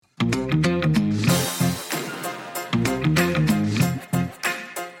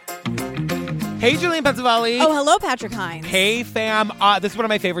Hey, Julian Pensavalle. Oh, hello, Patrick Hines. Hey, fam. This is one of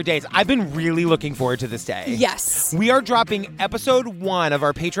my favorite days. I've been really looking forward to this day. Yes. We are dropping episode 1 of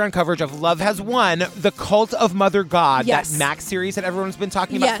our Patreon coverage of Love Has Won, The Cult of Mother God, that Max series that everyone's been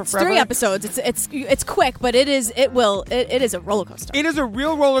talking about for forever. It's 3 episodes. It's quick, but it is a roller coaster. It is a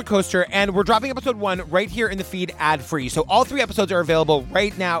real roller coaster, and we're dropping episode 1 right here in the feed ad-free. So all 3 episodes are available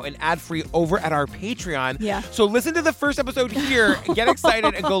right now and ad-free over at our Patreon. Yeah. So listen to the first episode here, get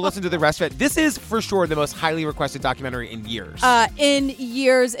excited, and go listen to the rest of it. This is for sure the most highly requested documentary in years.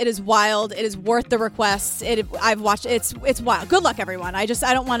 It is wild. It is worth the requests. I've watched it. It's wild. Good luck, everyone. I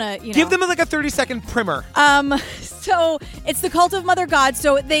don't want to, give them like a 30-second primer. So it's the Cult of Mother God.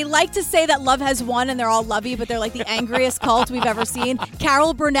 So they like to say that love has won and they're all lovey, but they're like the angriest cult we've ever seen.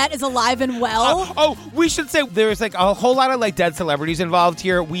 Carol Burnett is alive and well. We should say there's like a whole lot of like dead celebrities involved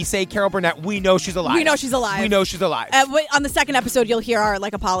here. We say Carol Burnett. We know she's alive. We know she's alive. On the second episode, you'll hear our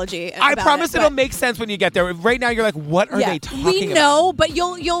like apology. I promise it'll make sense when you get there. Right now, you're like, what are they talking about? We know, but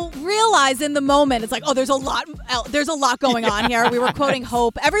you'll realize in the moment, it's like, oh, there's a lot going on here. We were quoting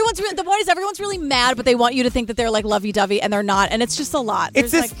Hope. The point is, everyone's really mad, but they want you to think that they're like lovey-dovey, and they're not, and it's just a lot.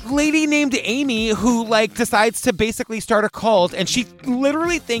 It's this lady named Amy who like decides to basically start a cult, and she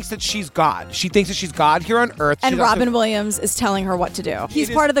literally thinks that she's God. She thinks that she's God here on Earth. And Robin Williams is telling her what to do. He's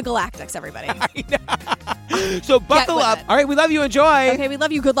part of the Galactics, everybody. I know. So buckle up. All right, we love you. Enjoy. Okay, we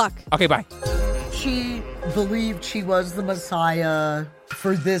love you. Good luck. Okay, bye. She believed she was the Messiah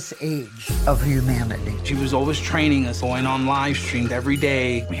for this age of humanity. She was always training us, going on live streams every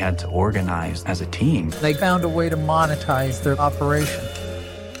day. We had to organize as a team. They found a way to monetize their operation.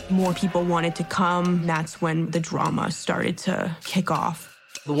 More people wanted to come. That's when the drama started to kick off.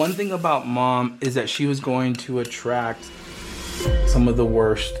 The one thing about Mom is that she was going to attract some of the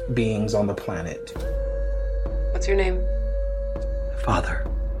worst beings on the planet. What's your name? Father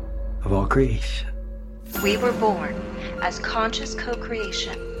of all creation. We were born as conscious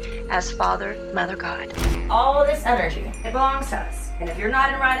co-creation, as Father, Mother, God. All this energy, it belongs to us. And if you're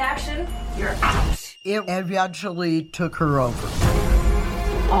not in right action, you're out. It eventually took her over.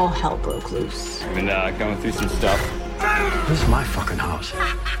 All hell broke loose. I've been going through some stuff. This is my fucking house.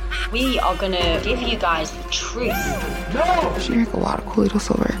 We are gonna give you guys the truth. No! She drank a lot of Kool-Aid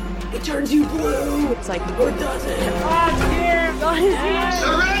silver. It turns you blue. It's like, what does it? God's here! God is here!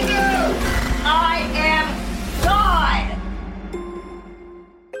 Surrender! I am God!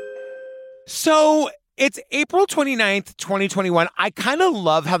 So it's April 29th, 2021. I kind of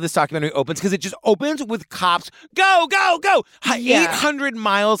love how this documentary opens because it just opens with cops go, go, go. 800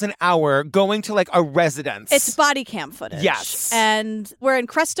 miles an hour going to like a residence. It's body cam footage. Yes. And we're in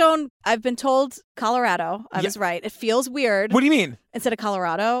Crestone, I've been told, Colorado. I was right. It feels weird. What do you mean? Instead of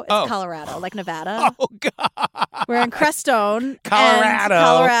Colorado, it's Colorado, like Nevada. Oh, God. We're in Crestone.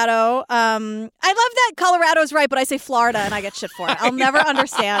 Colorado. I love that Colorado's right, but I say Florida and I get shit for it. I'll never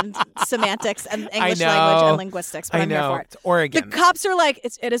understand semantics and English language and linguistics, but I'm here for it. It's Oregon. The cops are like,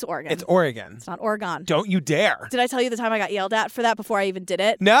 it is Oregon. It's Oregon. It's not Oregon. Don't you dare. Did I tell you the time I got yelled at for that before I even did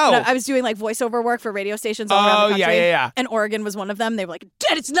it? No. I was doing like voiceover work for radio stations all around the country. Yeah. And Oregon was one of them. They were like,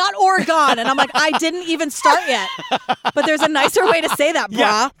 Dad, it's not Oregon. And I'm like, I didn't even start yet. But there's a nicer way to say that, brah.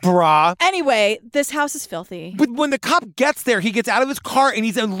 Yeah, brah. Anyway, this house is filthy. But when the cop gets there, he gets out of his car and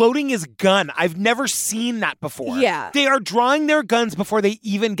he's unloading his gun. I've never seen that before. Yeah. They are drawing their guns before they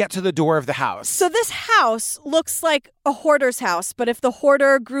even get to the door of the house. So this house looks like a hoarder's house, but if the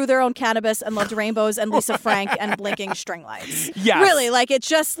hoarder grew their own cannabis and loved rainbows and Lisa Frank and blinking string lights. Yes. Really, like it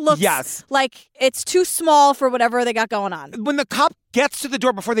just looks like it's too small for whatever they got going on. When the cop gets to the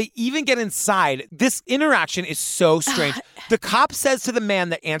door before they even get inside, this interaction is so strange. The cop says to the man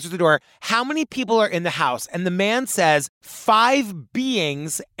that answers the door, how many people are in the house? And the man says, 5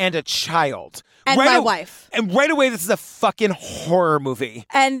 beings and a child. And my wife. And right away, this is a fucking horror movie.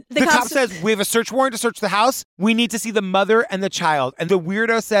 And the cop says, we have a search warrant to search the house. We need to see the mother and the child. And the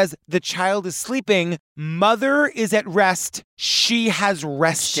weirdo says, the child is sleeping. Mother is at rest. She has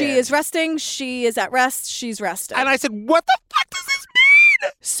rested. She is resting. She is at rest. She's rested. And I said, what the fuck does this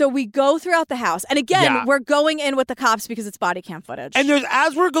mean? So we go throughout the house. And again, we're going in with the cops because it's body cam footage. And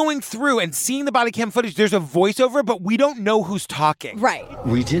as we're going through and seeing the body cam footage, there's a voiceover, but we don't know who's talking. Right.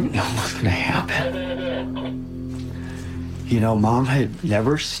 We didn't know what was going to happen. You know, Mom had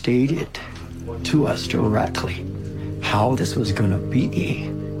never stated to us directly how this was going to be.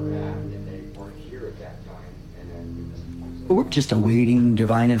 We're just awaiting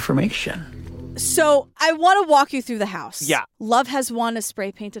divine information. So I want to walk you through the house. Yeah. Love Has Won is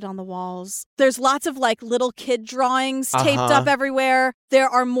spray painted on the walls. There's lots of like little kid drawings taped up everywhere. There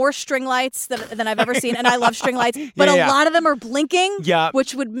are more string lights than I've ever seen. And I love string lights, but a lot of them are blinking,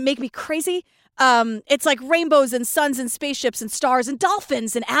 which would make me crazy. It's like rainbows and suns and spaceships and stars and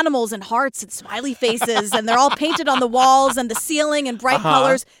dolphins and animals and hearts and smiley faces. And they're all painted on the walls and the ceiling in bright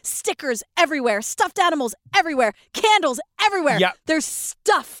colors. Stickers everywhere. Stuffed animals everywhere. Candles everywhere. Yep. There's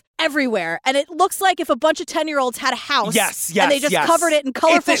stuff everywhere. And it looks like if a bunch of 10-year-olds had a house and they just covered it in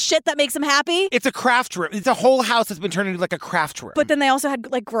colorful shit that makes them happy. It's a craft room. It's a whole house that's been turned into like a craft room. But then they also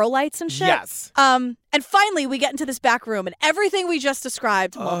had like grow lights and shit. Yes. And finally, we get into this back room, and everything we just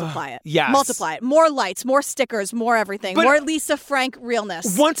described, multiply it. Yes. Multiply it. More lights, more stickers, more everything. But more Lisa Frank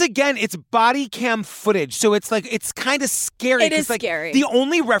realness. Once again, it's body cam footage, so it's like it's kind of scary. It is like, scary. The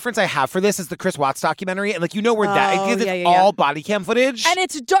only reference I have for this is the Chris Watts documentary, and like you know where it's yeah. all body cam footage. And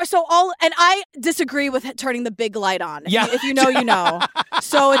it's dark. And I disagree with turning the big light on. If you know, you know.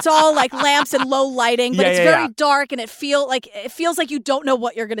 So it's all like lamps and low lighting, but it's very dark, and it feels like you don't know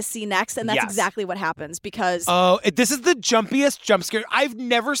what you're going to see next, and that's exactly what happens because. This is the jumpiest jump scare. I've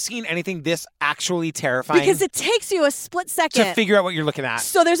never seen anything this actually terrifying. Because it takes you a split second to figure out what you're looking at.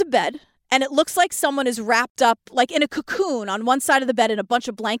 So there's a bed, and it looks like someone is wrapped up like in a cocoon on one side of the bed in a bunch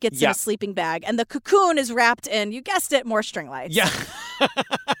of blankets in a sleeping bag. And the cocoon is wrapped in, you guessed it, more string lights. Yeah.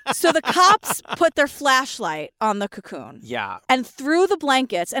 So the cops put their flashlight on the cocoon. Yeah. And through the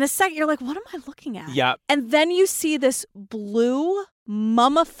blankets, and a second, you're like, what am I looking at? Yeah. And then you see this blue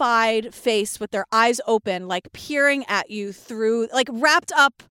mummified face with their eyes open, like peering at you through, like wrapped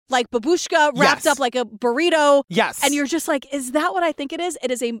up like babushka, wrapped up like a burrito. Yes. And you're just like, is that what I think it is? It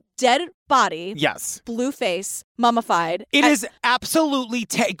is a dead body. Yes. Blue face, mummified. It is absolutely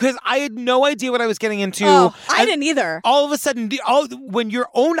because I had no idea what I was getting into. Oh, I didn't either. All of a sudden, when your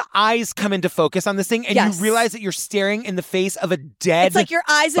own eyes come into focus on this thing and you realize that you're staring in the face of a dead It's like your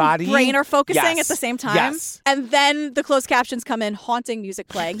eyes body. and brain are focusing at the same time. Yes. And then the closed captions come in, haunting music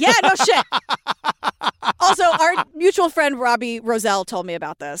playing. Yeah, no shit. Also, our mutual friend Robbie Roselle told me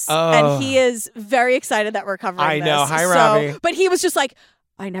about this. And he is very excited that we're covering this. I know. Hi, Robbie. But he was just like,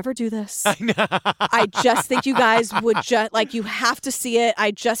 I never do this. I just think you guys would just, like, you have to see it.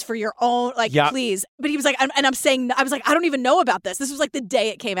 For your own, like, please. But he was like, I was like, I don't even know about this. This was like the day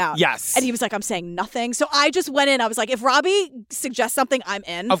it came out. Yes. And he was like, I'm saying nothing. So I just went in. I was like, if Robbie suggests something, I'm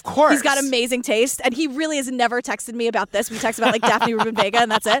in. Of course. He's got amazing taste. And he really has never texted me about this. We text about like Daphne Rubin Vega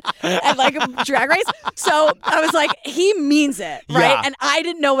and that's it. And like Drag Race. So I was like, he means it. Right. Yeah. And I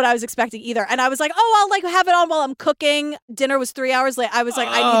didn't know what I was expecting either. And I was like, oh, I'll like have it on while I'm cooking. Dinner was 3 hours late. I was like,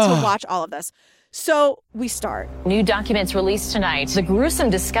 I need to watch all of this. So we start. New documents released tonight. The gruesome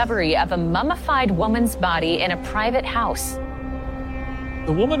discovery of a mummified woman's body in a private house.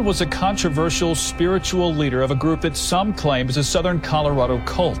 The woman was a controversial spiritual leader of a group that some claim is a Southern Colorado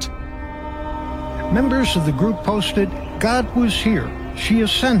cult. Members of the group posted, God was here. She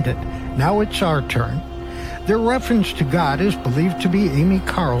ascended. Now it's our turn. Their reference to God is believed to be Amy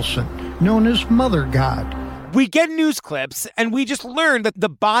Carlson, known as Mother God. We get news clips, and we just learned that the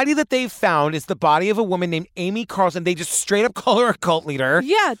body that they found is the body of a woman named Amy Carlson. They just straight up call her a cult leader.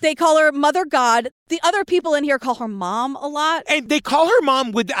 Yeah, they call her Mother God. The other people in here call her Mom a lot. And they call her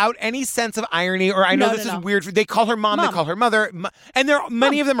Mom without any sense of irony, or I know this is weird. They call her Mom, they call her Mother. And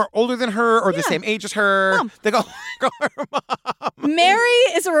many of them are older than her or the same age as her. Mom. They call her Mom. Mary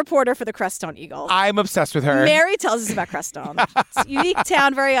is a reporter for the Crestone Eagle. I'm obsessed with her. Mary tells us about Crestone. It's a unique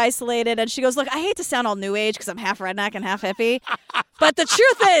town, very isolated. And she goes, look, I hate to sound all new age because I'm half redneck and half hippie. But the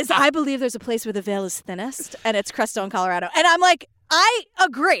truth is, I believe there's a place where the veil is thinnest, and it's Crestone, Colorado. And I'm like, I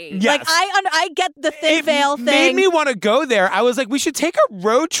agree. Yes. Like, I get the thin veil thing. It made me want to go there. I was like, we should take a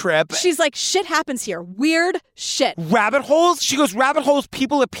road trip. She's like, shit happens here. Weird shit. Rabbit holes? She goes, rabbit holes,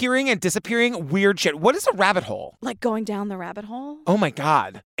 people appearing and disappearing, weird shit. What is a rabbit hole? Like going down the rabbit hole? Oh my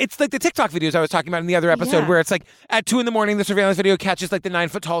God. It's like the TikTok videos I was talking about in the other episode where it's like at 2 a.m, the surveillance video catches like the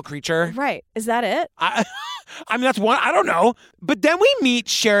 9-foot-tall creature. Right. Is that it? I mean, that's one. I don't know. But then we meet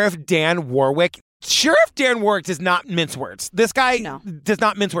Sheriff Dan Warwick. Sheriff Dan Warwick does not mince words. This guy does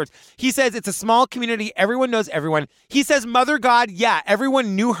not mince words. He says it's a small community. Everyone knows everyone. He says Mother God, yeah,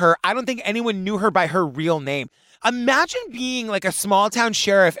 everyone knew her. I don't think anyone knew her by her real name. Imagine being like a small town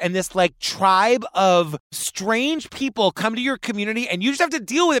sheriff and this like tribe of strange people come to your community and you just have to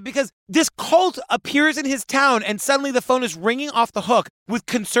deal with it because this cult appears in his town and suddenly the phone is ringing off the hook with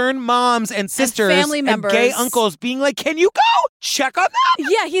concerned moms and sisters and family members and gay uncles being like, can you go check on them?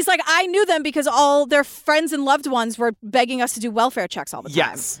 Yeah, he's like, I knew them because all their friends and loved ones were begging us to do welfare checks all the time.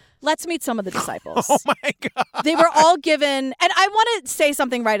 Yes. Let's meet some of the disciples. Oh my God. They were all given, and I want to say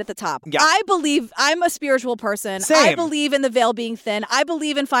something right at the top. Yeah. I believe, I'm a spiritual person. Same. I believe in the veil being thin. I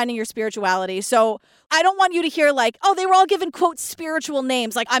believe in finding your spirituality. So I don't want you to hear like, oh, they were all given, quote, spiritual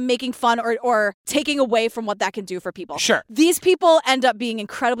names. Like I'm making fun or taking away from what that can do for people. Sure. These people end up being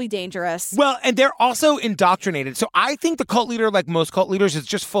incredibly dangerous. Well, and they're also indoctrinated. So I think the cult leader, like most cult leaders, is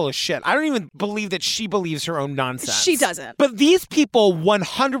just full of shit. I don't even believe that she believes her own nonsense. She doesn't. But these people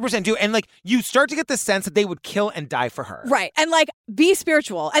 100% do. And like you start to get the sense that they would kill and die for her. Right. And like be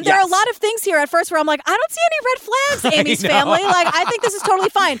spiritual. And there are a lot of things here at first where I'm like, I don't see any red flags, Amy's family. Like I think this is totally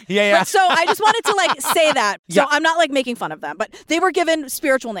fine. Yeah. But so I just wanted to like say that. So Yeah. I'm not like making fun of them, but they were given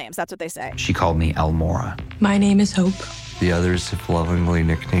spiritual names. That's what they say. She called me Elmora. My name is Hope. The others have lovingly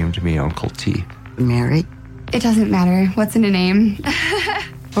nicknamed me Uncle T. Mary? It doesn't matter. What's in a name?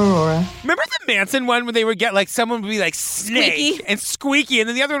 Aurora. Remember the Manson one when they would get like someone would be like Snake Squeaky. and Squeaky, and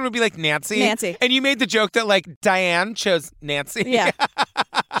then the other one would be like Nancy. Nancy. And you made the joke that like Diane chose Nancy. Yeah.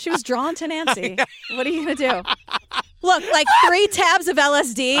 She was drawn to Nancy. What are you going to do? Look, like 3 tabs of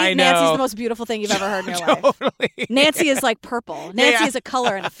LSD. I know. Nancy's the most beautiful thing you've ever heard in your life. Totally. Nancy is like purple. Nancy Yeah. is a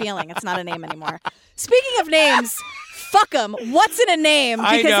color and a feeling. It's not a name anymore. Speaking of names, fuck them. What's in a name?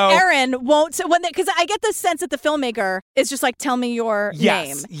 I Because know. Aaron won't. Because I get the sense that the filmmaker is just like, tell me your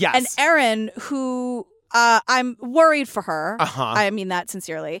name. Yes. And Erin, who I'm worried for her. Uh-huh. I mean that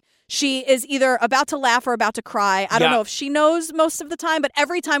sincerely. She is either about to laugh or about to cry. I don't Yeah. know if she knows most of the time, but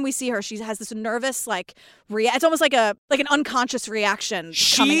every time we see her, she has this nervous, like, it's almost like an unconscious reaction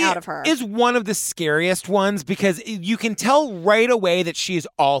coming out of her. She is one of the scariest ones because you can tell right away that she is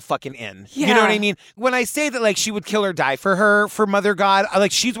all fucking in. You know Yeah. what I mean? When I say that like she would kill or die for her, for Mother God,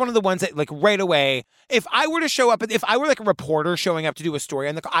 like she's one of the ones that like right away, if I were to show up, if I were like a reporter showing up to do a story,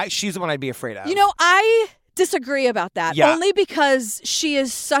 and she's the one I'd be afraid of. You know, I disagree about that. Yeah. Only because she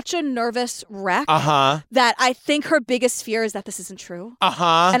is such a nervous wreck Uh-huh. that I think her biggest fear is that this isn't true.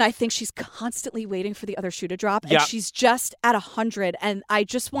 Uh-huh. And I think she's constantly waiting for the other shoe to drop. Yeah. And she's just at 100. And I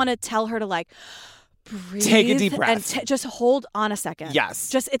just want to tell her to like, breathe. Take a deep breath. And just hold on a second.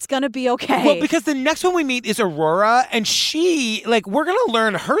 Yes. It's going to be okay. Well, because the next one we meet is Aurora, and she, like, we're going to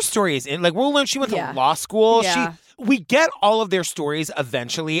learn her stories. We'll learn she went to law school. Yeah. We get all of their stories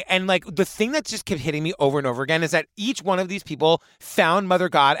eventually, and like the thing that just kept hitting me over and over again is that each one of these people found Mother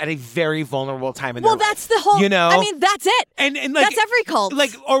God at a very vulnerable time in their life. that's the whole, you know? I mean, that's it. And like, that's every cult.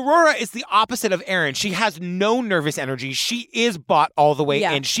 Like Aurora is the opposite of Erin. She has no nervous energy. She is bought all the way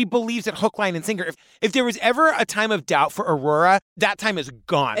in. She believes that hook, line, and sinker. If there was ever a time of doubt for Aurora, that time is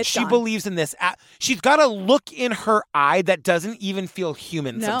gone. She believes in this. She's got a look in her eye that doesn't even feel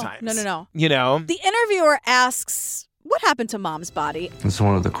human sometimes. No. You know? The interviewer asks, what happened to Mom's body? It's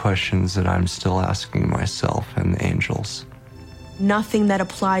one of the questions that I'm still asking myself and the angels. Nothing that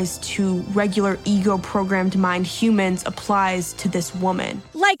applies to regular ego-programmed mind humans applies to this woman.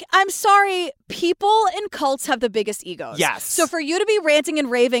 Like, I'm sorry, people in cults have the biggest egos. Yes. So for you to be ranting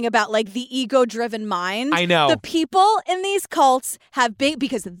and raving about, like, the ego-driven mind, I know. The people in these cults have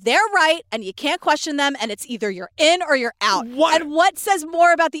because they're right, and you can't question them, and it's either you're in or you're out. And what says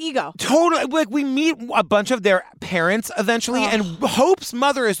more about the ego? Totally. Like, we meet a bunch of their parents eventually, and Hope's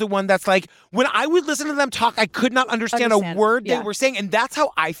mother is the one that's like, when I would listen to them talk, I could not understand a word they were saying. And that's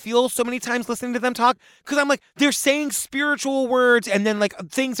how I feel so many times listening to them talk. Because I'm like, they're saying spiritual words and then like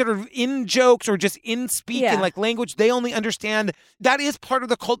things that are in jokes or just in speak and like language they only understand. That is part of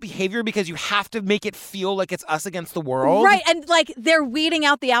the cult behavior because you have to make it feel like it's us against the world. Right. And like they're weeding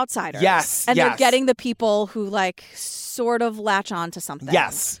out the outsiders. Yes. And they're getting the people who like sort of latch on to something.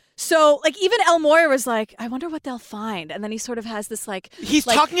 Yes. So, like, even Elmora was like, I wonder what they'll find. And then he sort of has this, like... He's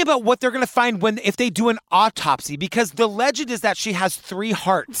talking about what they're going to find if they do an autopsy, because the legend is that she has 3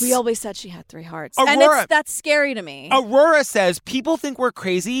 hearts. We always said she had 3 hearts. Aurora, and that's scary to me. Aurora says, people think we're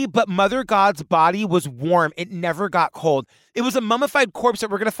crazy, but Mother God's body was warm. It never got cold. It was a mummified corpse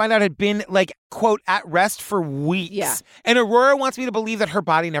that we're going to find out had been, like, quote, at rest for weeks. Yeah. And Aurora wants me to believe that her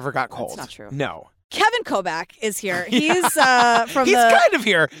body never got cold. That's not true. No. Kevin Kobach is here. He's He's kind of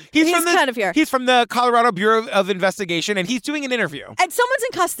here. He's kind of here. He's from the Colorado Bureau of Investigation, and he's doing an interview. And someone's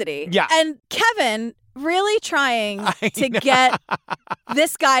in custody. Yeah. And Kevin really trying to get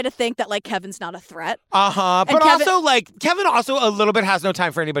this guy to think that, like, Kevin's not a threat. Uh-huh. But also, like, Kevin also a little bit has no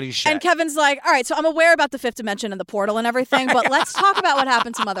time for anybody's shit. And Kevin's like, all right, so I'm aware about the 5th dimension and the portal and everything, but let's talk about what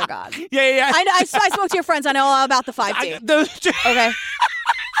happened to Mother God. Yeah. I spoke to your friends. I know all about the 5D. Okay.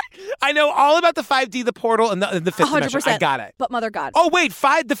 I know all about the 5D, the portal, and the fifth 100%. Dimension. I got it. But Mother God. Oh, wait,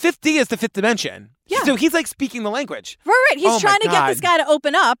 the fifth D is the fifth dimension. Yeah. So he's like speaking the language. Right. He's trying to get this guy to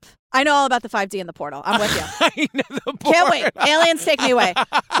open up. I know all about the 5D and the portal. I'm with you. I know the portal. Can't wait. Aliens, take me away.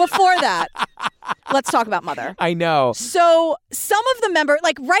 Before that, let's talk about Mother. I know. So some of the members,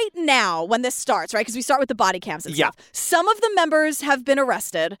 like right now when this starts, right? Because we start with the body cams and stuff. Some of the members have been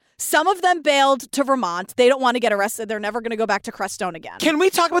arrested. Some of them bailed to Vermont. They don't want to get arrested. They're never going to go back to Crestone again. Can we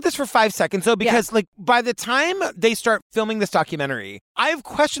talk about this for 5 seconds, though? Because like by the time they start filming this documentary, I have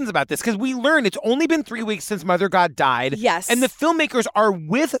questions about this because we learned it's only been 3 weeks since Mother God died. Yes. And the filmmakers are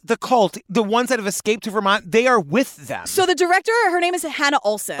with the cult. The ones that have escaped to Vermont, they are with them. So the director, her name is Hannah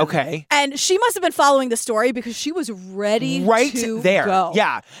Olsen. Okay. And she must have been following the story because she was ready to go.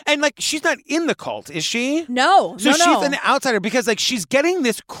 Yeah. And like she's not in the cult, is she? No. So she's an outsider because like she's getting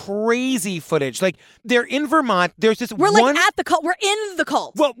this crazy footage. Like they're in Vermont. There's this We're like at the cult. We're in the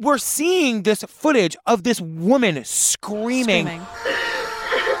cult. Well, we're seeing this footage of this woman screaming. No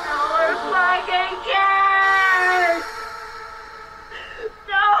more fucking kids!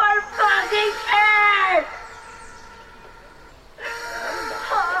 No more fucking kids!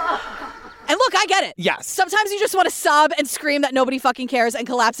 And look, I get it. Yes. Sometimes you just want to sob and scream that nobody fucking cares and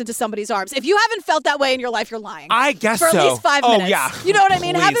collapse into somebody's arms. If you haven't felt that way in your life, you're lying. I guess for so. at least 5 minutes. Oh, yeah. You know what I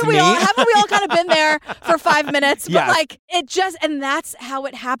mean? Haven't we all kind of been there for 5 minutes? But like and that's how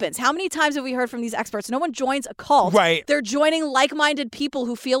it happens. How many times have we heard from these experts? No one joins a cult. Right. They're joining like-minded people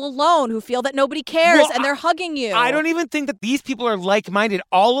who feel alone, who feel that nobody cares, and they're hugging you. I don't even think that these people are like-minded.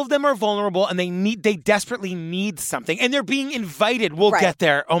 All of them are vulnerable and they desperately need something. And they're being invited. We'll get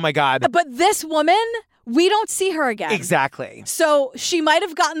there. Oh my God. But this woman, we don't see her again. Exactly. So she might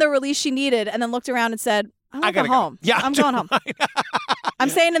have gotten the release she needed and then looked around and said, I want to go home. Yeah, I'm going home. I'm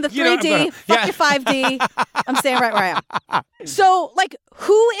staying in the 3D, fuck your 5D. I'm staying right where I am. So, like,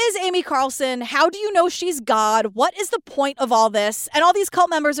 who is Amy Carlson? How do you know she's God? What is the point of all this? And all these cult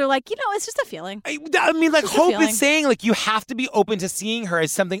members are like, it's just a feeling. I mean, like, Hope is saying, like, you have to be open to seeing her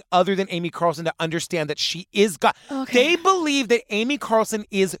as something other than Amy Carlson to understand that she is God. Okay. They believe that Amy Carlson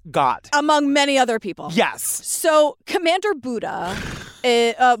is God. Among many other people. Yes. So, Commander Buddha,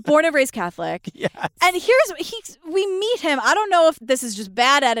 born and raised Catholic. Yes. And we meet him. I don't know if this is just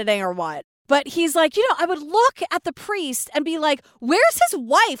bad editing or what. But he's like, I would look at the priest and be like, where's his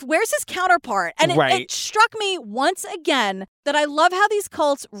wife? Where's his counterpart? And it struck me once again that I love how these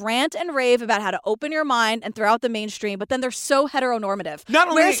cults rant and rave about how to open your mind and throw out the mainstream, but then they're so heteronormative.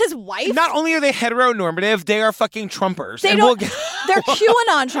 Where's his wife? Not only are they heteronormative, they are fucking Trumpers. They're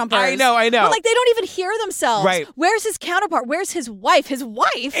QAnon Trumpers. I know. But like they don't even hear themselves. Right. Where's his counterpart? Where's his wife? His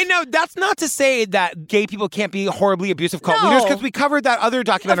wife? And no, that's not to say that gay people can't be horribly abusive cult leaders, because we covered that other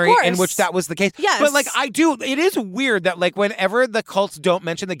documentary in which that was the case. Yes. But like it is weird that like whenever the cults don't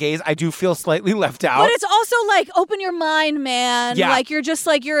mention the gays, I do feel slightly left out. But it's also like, open your mind, man. Yeah. Like you're just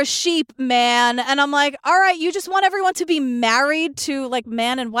like, you're a sheep, man. And I'm like, all right, you just want everyone to be married to like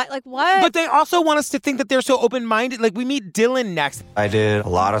man and white. Like what? But they also want us to think that they're so open-minded. Like we meet Dylan next. I did a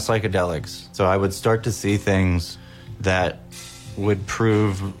lot of psychedelics. So I would start to see things that would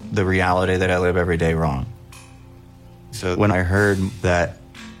prove the reality that I live every day wrong. So when I heard that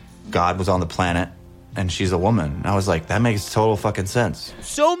God was on the planet and she's a woman, I was like, that makes total fucking sense.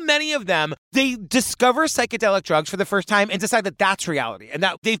 So many of them, they discover psychedelic drugs for the first time and decide that that's reality and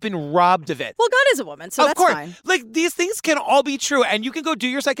that they've been robbed of it. Well, God is a woman, so that's fine. Like, these things can all be true, and you can go do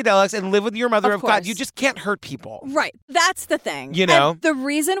your psychedelics and live with your mother of God. You just can't hurt people. Right. That's the thing. And the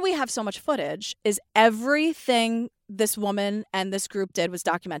reason we have so much footage is everything this woman and this group did was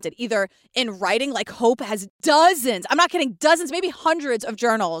documented, either in writing, like Hope has dozens, I'm not kidding, dozens, maybe hundreds of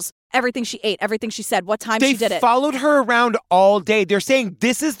journals. Everything she ate, everything she said, what time she did it. They followed her around all day. They're saying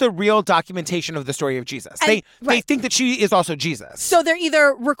this is the real documentation of the story of Jesus. And, they think that she is also Jesus. So they're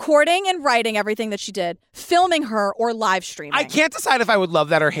either recording and writing everything that she did, filming her, or live streaming. I can't decide if I would love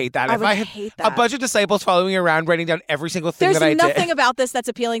that or hate that. I had hate that. A bunch of disciples following me around, writing down every single thing that I did. There's nothing about this that's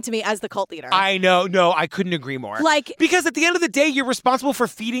appealing to me as the cult leader. I know. No, I couldn't agree more. Because at the end of the day, you're responsible for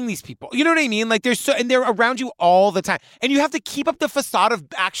feeding these people. You know what I mean? Like and they're around you all the time. And you have to keep up the facade of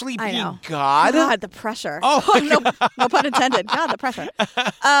actually being God. God, the pressure. Oh, no pun intended. God, the pressure.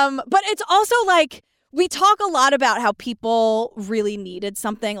 But it's also like, we talk a lot about how people really needed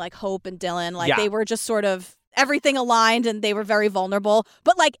something like Hope and Dylan. Like they were just sort of everything aligned and they were very vulnerable.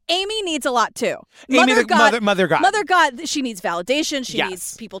 But like Amy needs a lot too. Mother God. Mother God, she needs validation. She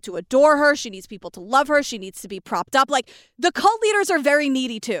needs people to adore her. She needs people to love her. She needs to be propped up. Like the cult leaders are very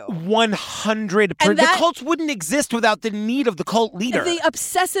needy too. 100%. The cults wouldn't exist without the need of the cult leader. The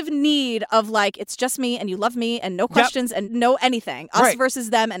obsessive need of like, it's just me and you love me and no questions and no anything. Us versus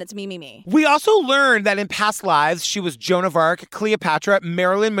them and it's me, me, me. We also learned that in past lives, she was Joan of Arc, Cleopatra,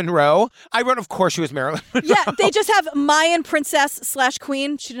 Marilyn Monroe. I wrote, of course, she was Marilyn Monroe. Yeah, they just have Mayan princess /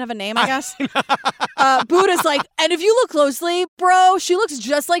 queen. She didn't have a name, I guess. Buddha's like, and if you look closely, bro, she looks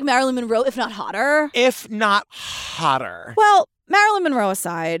just like Marilyn Monroe, if not hotter. If not hotter. Well, Marilyn Monroe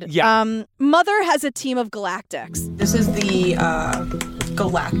aside, Mother has a team of galactics. This is the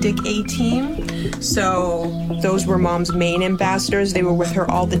Galactic A-Team. So those were Mom's main ambassadors. They were with her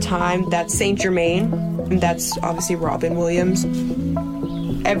all the time. That's Saint Germain, and that's obviously Robin Williams.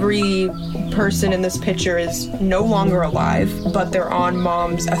 Every person in this picture is no longer alive, but they're on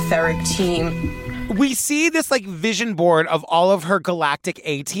Mom's etheric team. We see this like vision board of all of her Galactic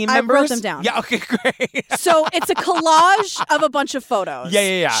A-Team members. I wrote them down. Yeah, okay, great. So it's a collage of a bunch of photos.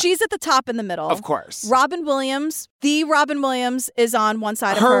 Yeah. She's at the top in the middle. Of course. Robin Williams, the Robin Williams is on one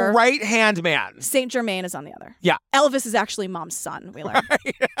side of her. Her right-hand man. Saint Germain is on the other. Yeah. Elvis is actually Mom's son, we learned.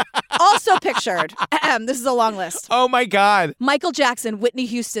 Also pictured, this is a long list. Oh my God. Michael Jackson, Whitney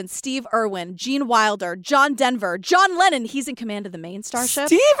Houston, Steve Irwin, Gene Wilder, John Denver, John Lennon, he's in command of the main starship.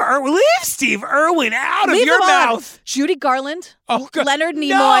 Leave Steve Irwin out of your mouth. Judy Garland, God. Leonard Nimoy,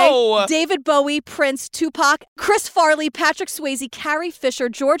 No. David Bowie, Prince, Tupac, Chris Farley, Patrick Swayze, Carrie Fisher,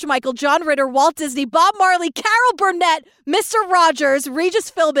 George Michael, John Ritter, Walt Disney, Bob Marley, Carol Burnett, Mr. Rogers,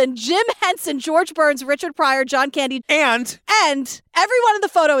 Regis Philbin, Jim Henson, George Burns, Richard Pryor, John Candy. And everyone in the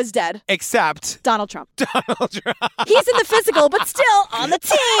photo is dead. Except Donald Trump. Donald Trump. He's in the physical, but still on the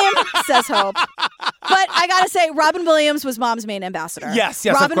team, says Hope. But I gotta say, Robin Williams was Mom's main ambassador. Yes,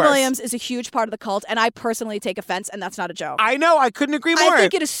 Robin of course. Williams is a huge part of the cult, and I personally take offense, and that's not a joke. I know, I couldn't agree more. I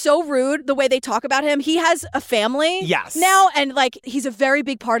think it is so rude the way they talk about him. He has a family now, and like he's a very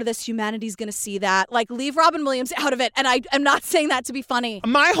big part of this. Humanity's gonna see that. Like, leave Robin Williams out of it, and I am not saying that to be funny.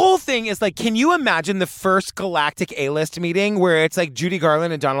 My whole thing is like, can you imagine the first Galactic A-list meeting where it's like Judy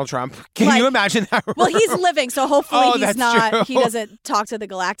Garland and Donald Trump? Can you imagine that? Well, he's living, so hopefully he's not. True. He doesn't talk to the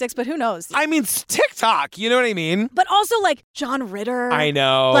Galactics, but who knows? I mean, TikTok, you know what I mean? But also like John Ritter. I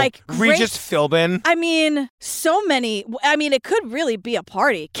know. Like Regis Philbin. I mean, so many. I mean, it could really be a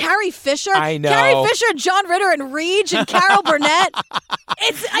party. Carrie Fisher. I know. Carrie Fisher, John Ritter, and Reg and Carol Burnett.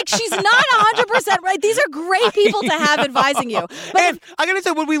 It's like she's not 100% right. These are great people to have advising you. But and I gotta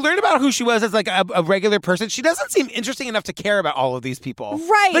say, when we learned about who she was as like a regular person, she doesn't seem interesting enough to care about all of these people.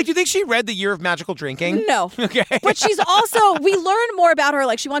 Right. Like, do you think she read The Year of Magical Drinking? No. Okay. But she's also, we learn more about her,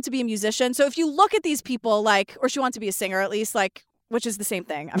 like she wants to be a musician. So if you look at these people, like, or she wants to be a singer at least, like, which is the same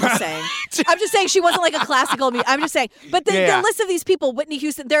thing. I'm just saying. I'm just saying she wasn't like a classical. I'm just saying. But the list of these people, Whitney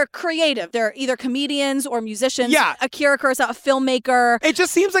Houston, they're creative. They're either comedians or musicians. Yeah. Akira Kurosawa, a filmmaker. It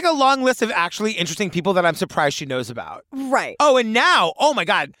just seems like a long list of actually interesting people that I'm surprised she knows about. Right. Oh, and now, oh my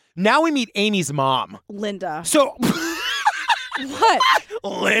God, now we meet Amy's mom. Linda. So... What?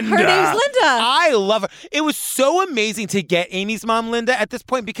 Linda. Her name's Linda. I love her. It was so amazing to get Amy's mom, Linda, at this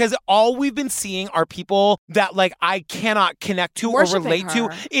point, because all we've been seeing are people that, like, I cannot connect to or relate to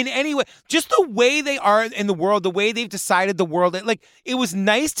in any way. Just the way they are in the world, the way they've decided the world. Like, it was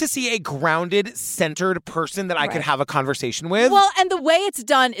nice to see a grounded, centered person that I could have a conversation with. Well, and the way it's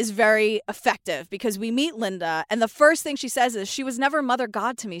done is very effective because we meet Linda, and the first thing she says is, she was never Mother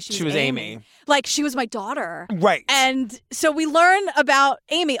God to me. She was Amy. Like, she was my daughter. Right. And so we learn about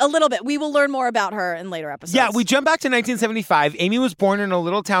Amy a little bit. We will learn more about her in later episodes. Yeah, we jump back to 1975. Amy was born in a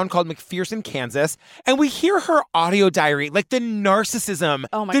little town called McPherson, Kansas, and we hear her audio diary, like the narcissism.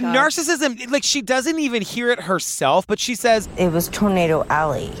 Oh my God. The God. narcissism, like she doesn't even hear it herself, but she says, it was Tornado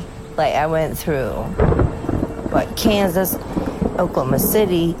Alley. Like I went through, Kansas, Oklahoma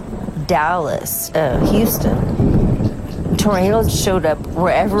City, Dallas, Houston. Tornadoes showed up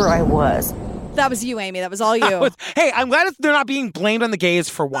wherever I was. That was you, Amy. That was all you. Hey, I'm glad they're not being blamed on the gays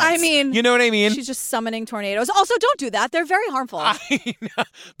for once. I mean, you know what I mean? She's just summoning tornadoes. Also, don't do that. They're very harmful. I know.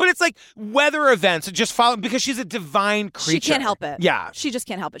 But it's like weather events. Just follow because she's a divine creature. She can't help it. Yeah. She just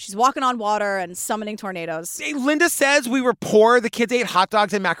can't help it. She's walking on water and summoning tornadoes. Linda says we were poor. The kids ate hot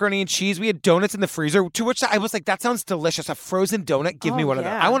dogs and macaroni and cheese. We had donuts in the freezer, to which I was like, that sounds delicious. A frozen donut? Give me one of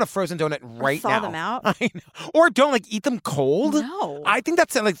those. I want a frozen donut right now. Thaw them out. I know. Or don't eat them cold. No. I think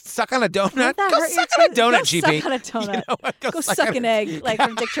that's like suck on a donut. Go suck on a donut, Go GP. suck on a donut. You know what? Go suck an egg, like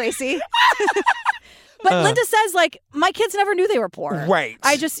from Dick Tracy. But Linda says, like, my kids never knew they were poor. Right.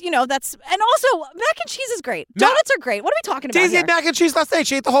 I just, that's, and also mac and cheese is great. Donuts are great. What are we talking about Daisy here? ate mac and cheese last night.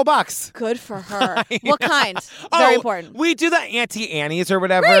 She ate the whole box. Good for her. What kind? Very important. We do the Auntie Annie's or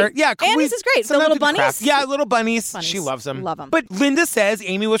whatever. Right. Yeah. Annie's is great. The little bunnies. Yeah, little bunnies. She loves them. Love them. But Linda says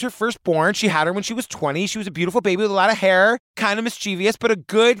Amy was her firstborn. She had her when she was 20. She was a beautiful baby with a lot of hair, kind of mischievous, but a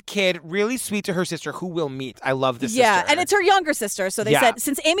good kid, really sweet to her sister, who we'll meet. I love this sister. Yeah, and it's her younger sister. So they said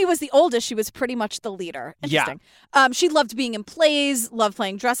since Amy was the oldest, she was pretty much the leader. Interesting. Yeah. She loved being in plays, loved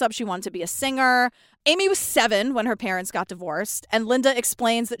playing dress up. She wanted to be a singer. Amy was 7 when her parents got divorced, and Linda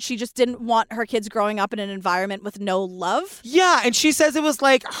explains that she just didn't want her kids growing up in an environment with no love. Yeah, and she says it was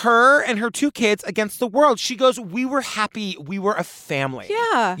like her and her 2 kids against the world. She goes, we were happy. We were a family.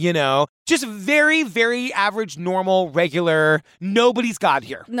 Yeah. Just very, very average, normal, regular. Nobody's God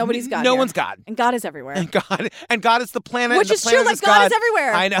here. Nobody's God No here. one's God. And God is everywhere. And God is the planet. Which and is the true, planet like God God is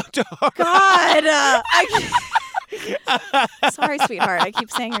everywhere. I know. God. Sorry, sweetheart. I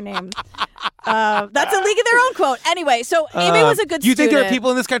keep saying your name. That's a League of Their Own quote. Anyway, so Amy was a good student. You think there are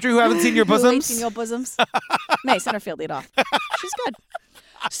people in this country who haven't seen your Who ain't bosoms? seen your bosoms? May, center field lead off. She's good.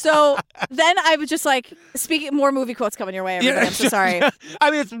 So then I was just like, speaking more movie quotes coming your way, everybody. I'm so sorry. I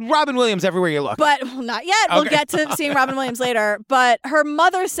mean, it's Robin Williams everywhere you look. But not yet. We'll get to seeing Robin Williams later. But her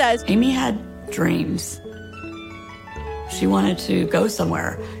mother says, Amy had dreams. She wanted to go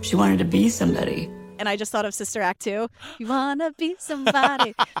somewhere. She wanted to be somebody. And I just thought of Sister Act 2. You want to be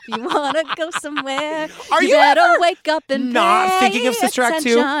somebody. You want to go somewhere. Are you better ever wake up and not pay thinking of Sister Act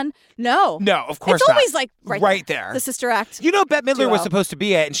 2? attention. No. No, of course it's not. It's always like right there. The Sister Act. Bette Midler duo. was supposed to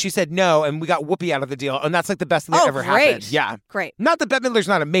be it, and she said no, and we got Whoopi out of the deal, and that's like the best thing that ever great. happened. Yeah. Great. Not that Bette Midler's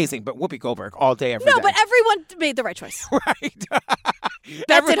not amazing, but Whoopi Goldberg all day, every day. No, but everyone made the right choice. Right.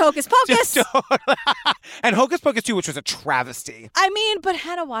 That did Hocus Pocus. And Hocus Pocus 2, which was a travesty. I mean, but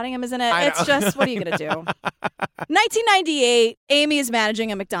Hannah Waddingham is in it. I It's know. just, what are you going to do? 1998, Amy is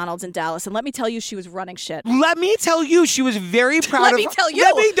managing a McDonald's in Dallas, and let me tell you, she was running shit. Let me tell you, she was very proud Let of... me tell you.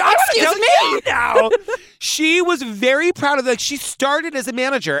 I wanna Excuse tell me. you now. She was very proud of she started as a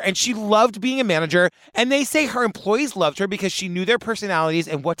manager, and she loved being a manager, and they say her employees loved her because she knew their personalities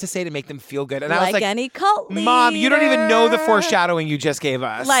and what to say to make them feel good. And I was like, any cult leader. Mom, you don't even know the foreshadowing you just gave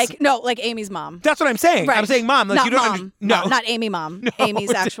us. Like Amy's mom. That's what I'm saying. Right. I'm saying mom. Like, not you don't mom. No. Not Amy mom. No,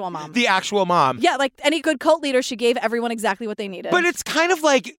 Amy's actual mom. The actual mom. Yeah, like any good cult leader, she gave everyone exactly what they needed. But it's kind of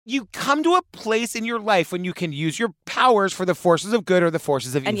like you come to a place in your life when you can use your powers for the forces of good or the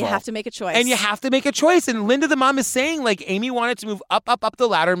forces of evil. And you have to make a choice. And you have to make a choice. And Linda, the mom, is saying, like, Amy wanted to move up the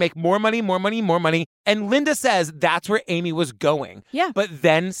ladder, make more money. And Linda says that's where Amy was going. Yeah. But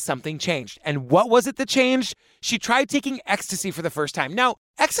then something changed. And what was it that changed? She tried taking ecstasy for the first time. Now,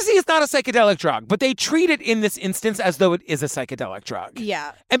 ecstasy is not a psychedelic drug, but they treat it in this instance as though it is a psychedelic drug.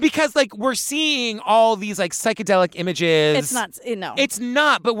 Yeah. And because, like, we're seeing all these, like, psychedelic images. It's not, no. It's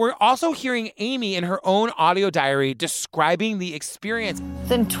not, but we're also hearing Amy in her own audio diary describing the experience.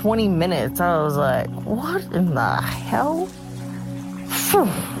 Within 20 minutes, I was like, what in the hell? Phew.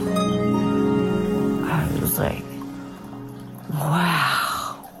 I was like,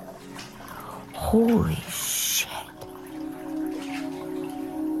 wow. Holy shit.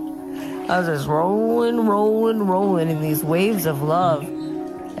 I was just rolling in these waves of love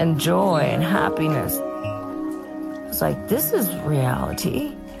and joy and happiness. It's like, this is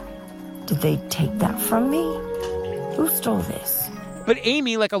reality. Did they take that from me? Who stole this? But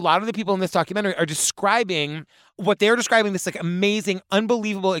Amy, like a lot of the people in this documentary, are describing what they're describing this like amazing,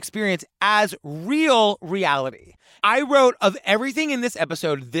 unbelievable experience as real reality. I wrote, of everything in this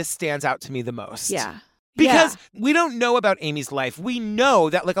episode, this stands out to me the most. Yeah. Because we don't know about Amy's life. We know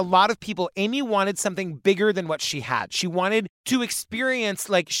that, like a lot of people, Amy wanted something bigger than what she had. She wanted to experience,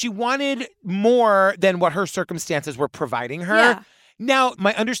 like, she wanted more than what her circumstances were providing her. Yeah. Now,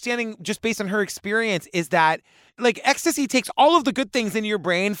 my understanding, just based on her experience, is that, like, ecstasy takes all of the good things in your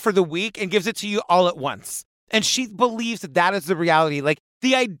brain for the week and gives it to you all at once. And she believes that that is the reality. Like,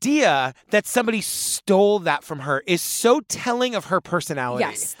 the idea that somebody stole that from her is so telling of her personality.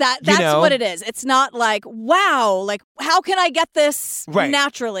 Yes, that's what it is. It's not like, wow, like, how can I get this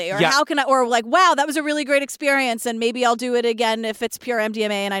naturally? Or how can I, or like, wow, that was a really great experience and maybe I'll do it again if it's pure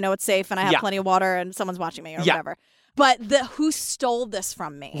MDMA and I know it's safe and I have plenty of water and someone's watching me or whatever. But who stole this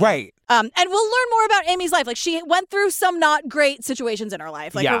from me? Right. And we'll learn more about Amy's life. Like, she went through some not great situations in her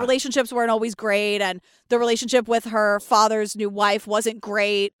life. Like, her relationships weren't always great, and the relationship with her father's new wife wasn't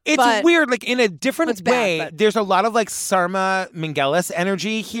great. It's weird. Like, in a different way, there's a lot of, like, Sarma Mingelis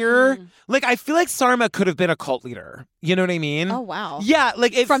energy here. Like, I feel like Sarma could have been a cult leader. You know what I mean? Oh, wow. Yeah.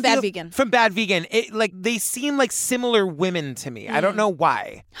 Like, From Bad Vegan. From Bad Vegan. Like, they seem like similar women to me. I don't know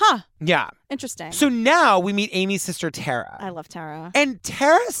why. Huh. Yeah. Interesting. So now we meet Amy's sister, Tara. I love Tara. And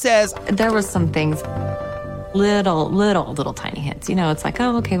Tara says... There was some things, little tiny hints. You know, it's like,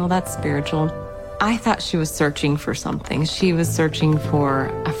 oh, okay, well, that's spiritual. I thought she was searching for something. She was searching for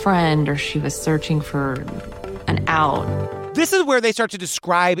a friend, or she was searching for an out. This is where they start to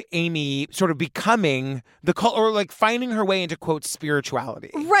describe Amy sort of becoming the cult, or like finding her way into, quote,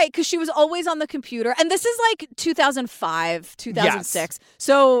 spirituality. Right, because she was always on the computer. And this is like 2005, 2006. Yes.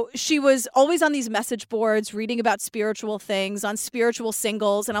 So she was always on these message boards, reading about spiritual things, on spiritual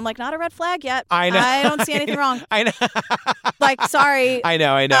singles. And I'm like, not a red flag yet. I know. I don't see anything wrong. I know. Like, sorry. I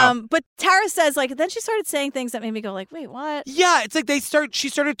know. But Tara says, like, then she started saying things that made me go, like, wait, what? Yeah, it's like she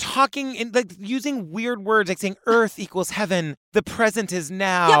started talking and like using weird words, like saying earth equals heaven. The present is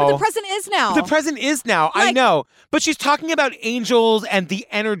now. Yeah, but the present is now. The present is now. Like, I know. But she's talking about angels and the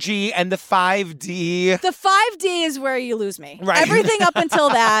energy and the 5D. The 5D is where you lose me. Right. Everything up until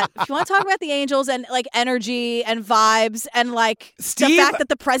that. If you want to talk about the angels and like energy and vibes and like the fact that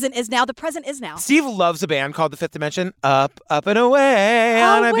the present is now Steve loves a band called The Fifth Dimension. Up and away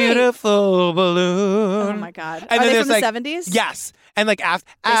on a beautiful balloon. Oh my God. And Are they then from the 70s? Yes. And like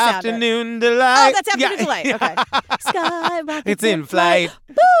afternoon delight. Oh, that's Afternoon Delight. Yeah. Okay. Sky rockets it's in flight.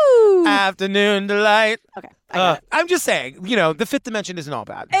 Boo! Afternoon delight. Okay. I got it. I'm just saying, you know, The Fifth Dimension isn't all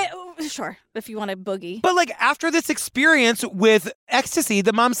bad. Sure, if you want to boogie. But like after this experience with ecstasy,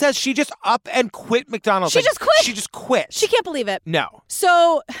 the mom says she just up and quit McDonald's. She just quit? She just quit. She can't believe it. No.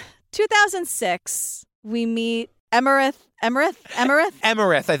 So 2006, we meet Emerith, I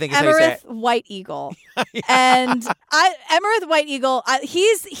think is how you say it. White Eagle. And Emerith White Eagle, he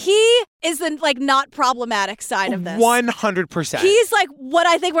is the like not problematic side of this. 100%. He's like what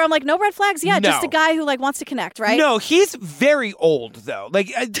I think where I'm like, no red flags. Yeah, just a guy who like wants to connect, right? No, he's very old though. Like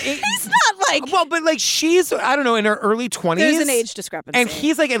he's not like but like she's, I don't know, in her early 20s. There's an age discrepancy. And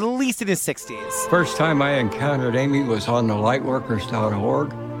he's like at least in his 60s. First time I encountered Amy was on the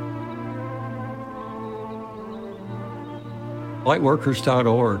lightworkers.org.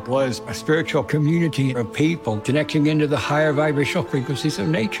 Lightworkers.org was a spiritual community of people connecting into the higher vibrational frequencies of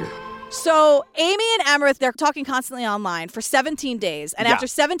nature. So Amy and Emerith, they're talking constantly online for 17 days. And after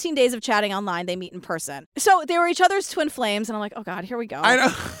 17 days of chatting online, they meet in person. So they were each other's twin flames. And I'm like, oh God, here we go. I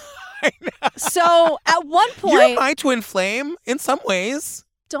know. So at one point... You're my twin flame in some ways.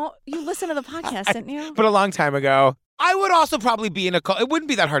 You listen to the podcast, didn't you? But a long time ago. I would also probably be in a cult. It wouldn't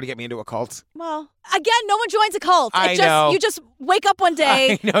be that hard to get me into a cult. Well, again, no one joins a cult. I know. You just wake up one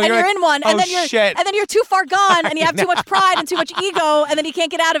day and you're like, in one, and shit. and then you're too far gone, and you have too much pride and too much ego, and then you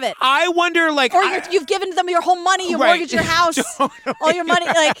can't get out of it. I wonder, like, or you've given them your whole money, you mortgage your house, all your money,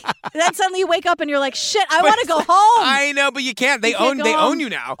 like. Then suddenly you wake up and you're like, shit, I want to go home. I know, but you can't. They own you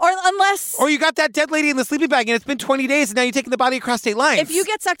now. Or you got that dead lady in the sleeping bag, and it's been 20 days, and now you're taking the body across state lines. If you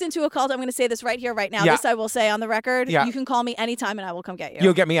get sucked into a cult, I'm going to say this right here, right now. Yeah. This I will say on the record. Yeah. You can call me anytime, and I will come get you.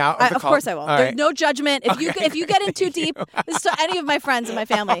 You'll get me out of the cult? Of course I will. There's no judgment. If you get in too deep, this is to any of my friends and my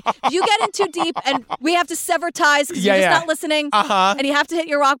family. If you get in too deep and we have to sever ties because you're just not listening, and you have to hit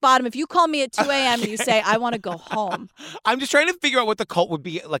your rock bottom. If you call me at 2 a.m. and you say, I want to go home. I'm just trying to figure out what the cult would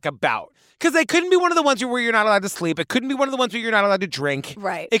be like about. Because they couldn't be one of the ones where you're not allowed to sleep. It couldn't be one of the ones where you're not allowed to drink.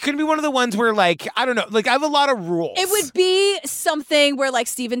 Right. It couldn't be one of the ones where, like, I don't know. Like, I have a lot of rules. It would be something where, like,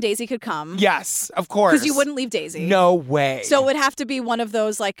 Steve and Daisy could come. Yes, of course. Because you wouldn't leave Daisy. No way. So it would have to be one of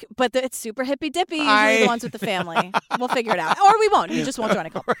those, like, but it's super hippy-dippy. Usually the ones with the family. We'll figure it out. Or we won't. You just won't join a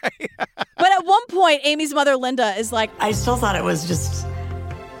cult. Right. But at one point, Amy's mother, Linda, is like... I still thought it was just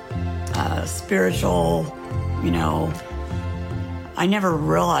spiritual, you know... I never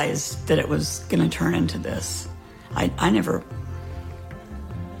realized that it was going to turn into this. I never...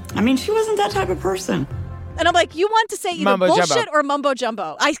 I mean, she wasn't that type of person. And I'm like, you want to say either mumbo bullshit jumbo. Or mumbo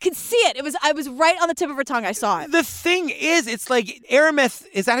jumbo. I could see it. I was right on the tip of her tongue. I saw it. The thing is, it's like Aramith.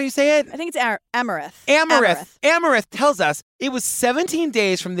 Is that how you say it? I think it's Amarith. Amarith tells us it was 17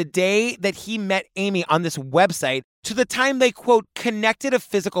 days from the day that he met Amy on this website to the time they, quote, connected a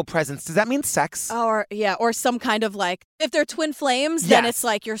physical presence. Does that mean sex? Or some kind of like, if they're twin flames, then it's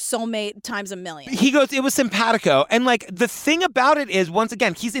like your soulmate times a million. He goes, it was simpatico. And like, the thing about it is, once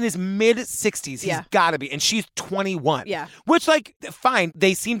again, he's in his mid-60s. He's got to be. And she's 21. Yeah. Which, like, fine.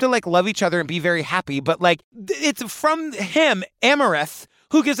 They seem to, like, love each other and be very happy. But, like, it's from him, Amarith,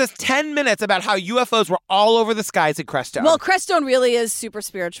 who gives us 10 minutes about how UFOs were all over the skies at Crestone. Well, Crestone really is super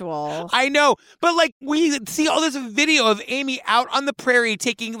spiritual. I know, but like we see all this video of Amy out on the prairie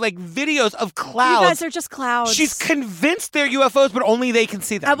taking like videos of clouds. You guys are just clouds. She's convinced they're UFOs, but only they can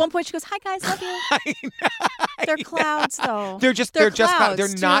see them. At one point, she goes, "Hi guys, love you." They're clouds, though. They're just clouds.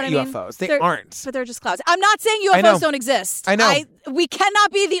 They're not UFOs. They aren't. But they're just clouds. I'm not saying UFOs don't exist. I know. We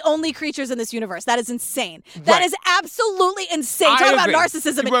cannot be the only creatures in this universe. That is insane. That is absolutely insane. Talk about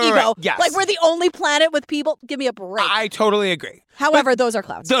narcissism and ego. Right. Yes. Like we're the only planet with people. Give me a break. I totally agree. However, those are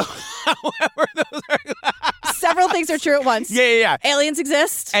clouds. Several things are true at once. Yeah. Aliens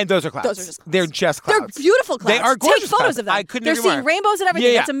exist. And those are clouds. Those are just clouds. They're just clouds. They're beautiful clouds. They are gorgeous. Take photos clouds. of them. I couldn't They're agree more. seeing rainbows and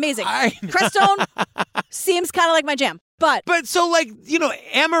everything. Yeah. It's amazing. Crestone seems kind of like my jam. But so like,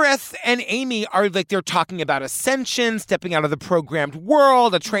 Amareth and Amy are like, they're talking about ascension, stepping out of the programmed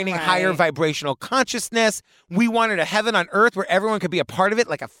world, training higher vibrational consciousness. We wanted a heaven on earth where everyone could be a part of it,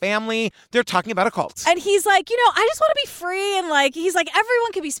 like a family. They're talking about a cult. And he's like, I just want to be free. And like, he's like,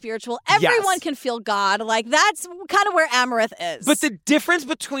 everyone can be spiritual. Everyone can feel God. Like, that's kind of where Amareth is. But the difference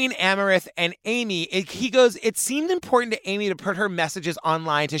between Amareth and Amy, he goes, it seemed important to Amy to put her messages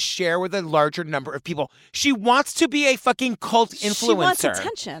online to share with a larger number of people. She wants to be a fucking cult influencer. She wants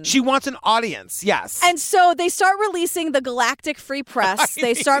attention. She wants an audience, yes. And so they start releasing the Galactic Free Press.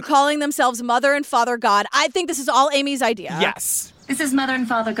 They start calling themselves Mother and Father God. I think this is all Amy's idea. Yes. This is Mother and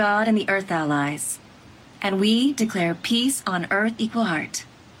Father God and the Earth Allies. And we declare peace on Earth, equal heart.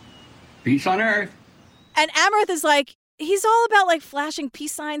 Peace on Earth. And Amareth is like, he's all about like flashing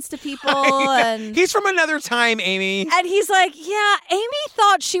peace signs to people. And he's from another time, Amy. And he's like, yeah, Amy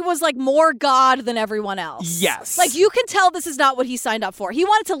thought she was like more God than everyone else. Yes. Like you can tell this is not what he signed up for. He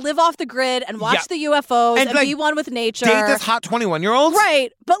wanted to live off the grid and watch the UFOs and like, be one with nature. Date this hot 21-year-old.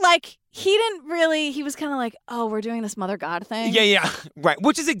 Right. But like, he didn't really, he was kind of like, oh, we're doing this Mother God thing. Yeah. Right.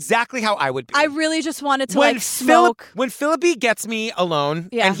 Which is exactly how I would be. I really just wanted to smoke. When Philippi gets me alone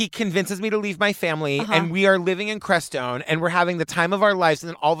and he convinces me to leave my family and we are living in Crestone and we're having the time of our lives and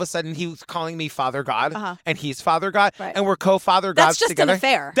then all of a sudden he's calling me Father God and he's Father God and we're co-Father gods together. That's just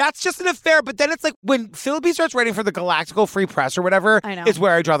an affair. That's just an affair. But then it's like when Philippi starts writing for the Galactical Free Press or whatever is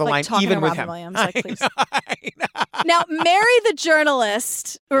where I draw the line even with him. Williams, like, please. Now, Mary the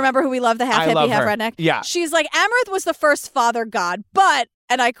journalist, remember who we love, the half hippie, half redneck? Yeah. She's like, Amareth was the first father god, but,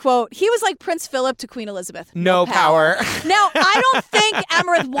 and I quote, he was like Prince Philip to Queen Elizabeth. No power. Now, I don't think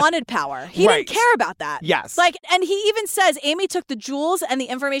Amareth wanted power. He didn't care about that. Yes. Like, and he even says, Amy took the jewels and the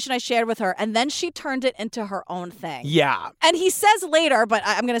information I shared with her, and then she turned it into her own thing. Yeah. And he says later, but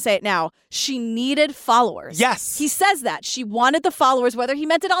I'm going to say it now, she needed followers. Yes. He says that. She wanted the followers, whether he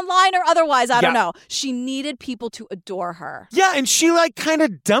meant it online or otherwise, I don't know. She needed people to adore her. Yeah, and she like kind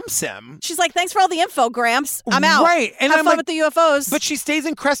of dumps him. She's like, thanks for all the info, Gramps. I'm out. Right. And have I'm fun like, with the UFOs. But she stays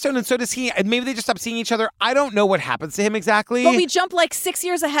in Crestone and so does he. And maybe they just stop seeing each other. I don't know what happens to him exactly. But we jump like 6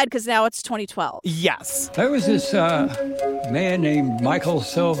 years ahead because now it's 2012. Yes. There was this man named Michael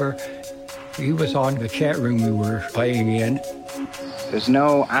Silver. He was on the chat room we were playing in. There's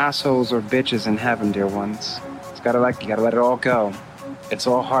no assholes or bitches in heaven, dear ones. You gotta let it all go. It's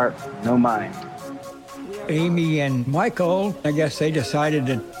all heart, no mind. Amy and Michael, I guess they decided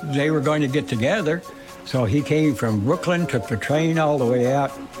that they were going to get together. So he came from Brooklyn, took the train all the way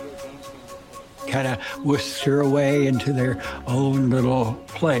out, kind of whisked her away into their own little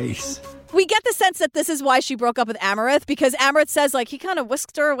place. We get the sense that this is why she broke up with Amareth, because Amareth says, like, he kind of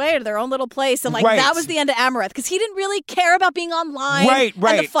whisked her away to their own little place. And, like, that was the end of Amareth, because he didn't really care about being online. Right.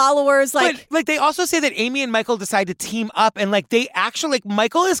 And the followers, like... But, like, they also say that Amy and Michael decide to team up, and, like, they actually... Like,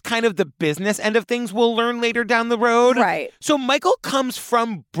 Michael is kind of the business end of things we'll learn later down the road. Right. So Michael comes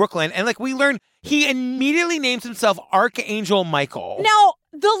from Brooklyn, and, like, we learn he immediately names himself Archangel Michael. Now...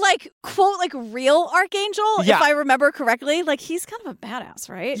 The, like, quote, like, real Archangel, if I remember correctly, like, he's kind of a badass,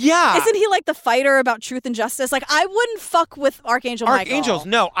 right? Yeah. Isn't he, like, the fighter about truth and justice? Like, I wouldn't fuck with Archangel Michael. Archangels,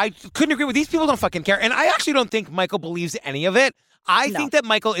 no. I couldn't agree with these people don't fucking care. And I actually don't think Michael believes any of it. I think that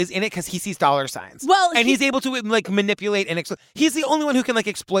Michael is in it because he sees dollar signs. Well, and he's able to, like, manipulate and... he's the only one who can, like,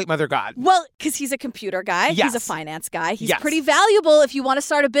 exploit Mother God. Well, because he's a computer guy. Yes. He's a finance guy. He's pretty valuable if you want to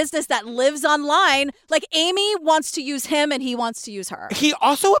start a business that lives online. Like, Amy wants to use him and he wants to use her. He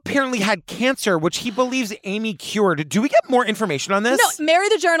also apparently had cancer, which he believes Amy cured. Do we get more information on this? No, Mary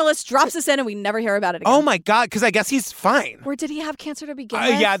the journalist drops us in and we never hear about it again. Oh, my God, because I guess he's fine. Or did he have cancer to begin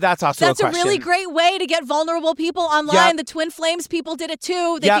with? Yeah, that's also a question. That's a really great way to get vulnerable people online. Yep. The twin flames people did it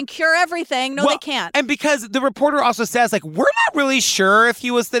too. They can cure everything. No, they can't. And because the reporter also says, like, we're not really sure if he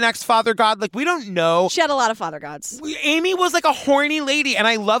was the next father god. Like, we don't know. She had a lot of father gods. Amy was like a horny lady, and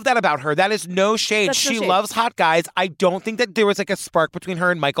I love that about her. That is no shade. She loves hot guys. I don't think that there was like a spark between her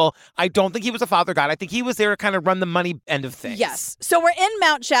and Michael. I don't think he was a father god. I think he was there to kind of run the money end of things. Yes. So we're in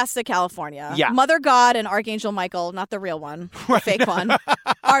Mount Shasta, California. Yeah. Mother God and Archangel Michael, not the real one, the fake one,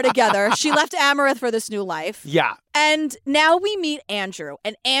 are together. She left Amaranth for this new life. Yeah. And now we meet Andrew.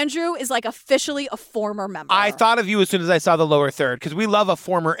 And Andrew is like officially a former member. I thought of you as soon as I saw the lower third because we love a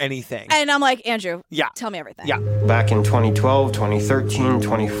former anything. And I'm like, Andrew, tell me everything. Yeah. Back in 2012, 2013,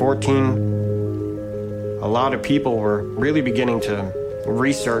 2014, a lot of people were really beginning to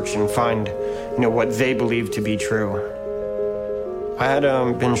research and find, what they believed to be true. I had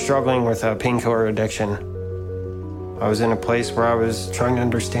been struggling with a painkiller addiction. I was in a place where I was trying to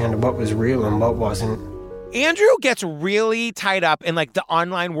understand what was real and what wasn't. Andrew gets really tied up in like the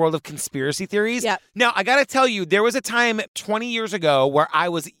online world of conspiracy theories. Yeah. Now, I got to tell you, there was a time 20 years ago where I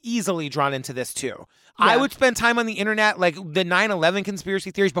was easily drawn into this too. Yeah. I would spend time on the internet, like the 9/11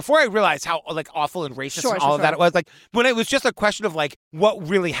 conspiracy theories, before I realized how like awful and racist and all of that it was. Like when it was just a question of like what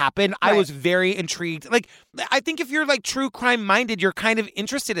really happened, I was very intrigued. Like I think if you're like true crime minded, you're kind of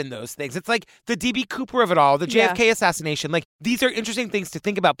interested in those things. It's like the D.B. Cooper of it all, the JFK assassination. Like these are interesting things to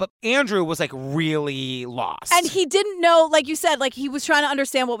think about. But Andrew was like really lost. And he didn't know, like you said, like he was trying to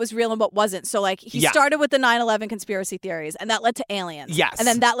understand what was real and what wasn't. So like he started with the 9/11 conspiracy theories, and that led to aliens. Yes. And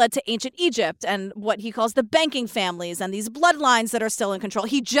then that led to ancient Egypt and what he calls the banking families and these bloodlines that are still in control.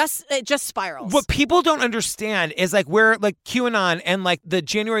 It just spirals. What people don't understand is like where like QAnon and like the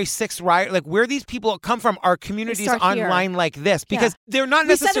January 6th riot, like where these people come from are communities online like this because they're not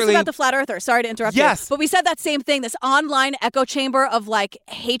necessarily. We said this about the flat earthers. Sorry to interrupt you. But we said that same thing, this online echo chamber of like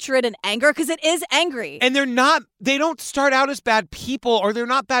hatred and anger, because it is angry. And they don't start out as bad people, or they're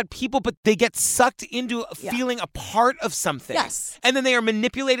not bad people, but they get sucked into feeling a part of something. Yes. And then they are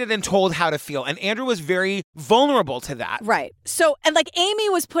manipulated and told how to feel. And Andrew was very vulnerable to that. Right. So, and like Amy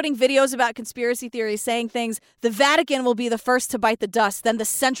was putting videos about conspiracy theories saying things, the Vatican will be the first to bite the dust, then the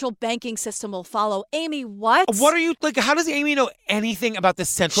central banking system will follow. Amy, what? What are you, like, how does Amy know anything about the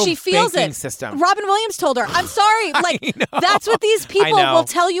central banking system? Robin Williams told her. I'm sorry. Like, that's what these people will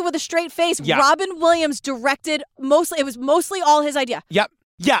tell you with a straight face. Yeah. Robin Williams directed it was mostly all his idea. Yep.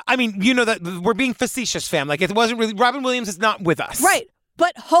 Yeah, I mean, you know that we're being facetious, fam. Like, it wasn't really, Robin Williams is not with us. Right.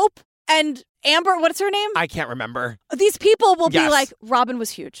 But Hope and Amber, what's her name? I can't remember. These people will be like, Robin was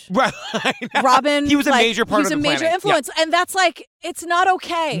huge. Right. Robin, he was a major part of the planet. He was a major influence. Yeah. And that's like, it's not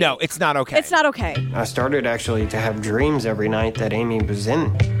okay. No, it's not okay. It's not okay. I started actually to have dreams every night that Amy was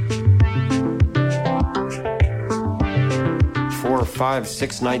in. 4, 5,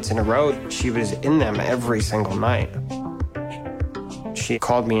 6 nights in a row, she was in them every single night. She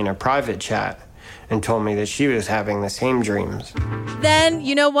called me in a private chat and told me that she was having the same dreams. Then,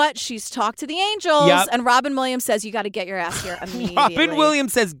 you know what? She's talked to the angels, and Robin Williams says, you got to get your ass here immediately. Robin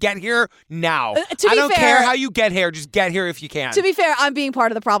Williams says, get here now. I don't care how you get here. Just get here if you can. To be fair, I'm being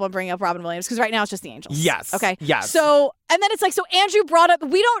part of the problem bringing up Robin Williams, because right now it's just the angels. Yes. Okay? Yes. So, and then it's like, so Andrew brought up,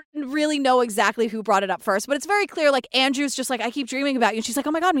 we don't really know exactly who brought it up first, but it's very clear, like, Andrew's just like, I keep dreaming about you. And she's like,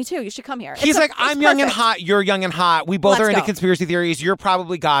 oh my God, me too. You should come here. He's like, I'm young and hot. You're young and hot. We both are into conspiracy theories. You're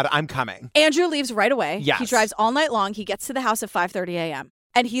probably God. I'm coming. Andrew leaves right away. Yes. He drives all night long. He gets to the house at 5:30 a.m.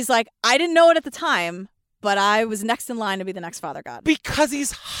 And he's like, I didn't know it at the time, but I was next in line to be the next father god. Because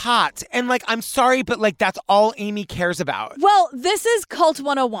he's hot. And like, I'm sorry, but like, that's all Amy cares about. Well, this is Cult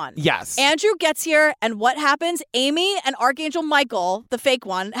 101. Yes. Andrew gets here, and what happens? Amy and Archangel Michael, the fake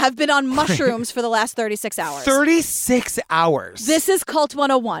one, have been on mushrooms for the last 36 hours. 36 hours. This is Cult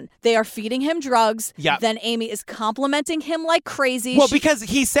 101. They are feeding him drugs. Yeah. Then Amy is complimenting him like crazy. Well, because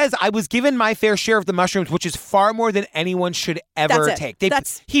he says, I was given my fair share of the mushrooms, which is far more than anyone should ever take.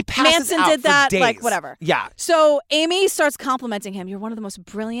 He passes Manson out did that, for days. like, whatever. Yeah. So Amy starts complimenting him. You're one of the most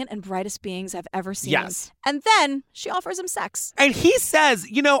brilliant and brightest beings I've ever seen. Yes. And then she offers him sex. And he says,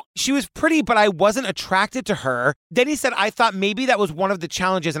 you know, she was pretty, but I wasn't attracted to her. Then he said, I thought maybe that was one of the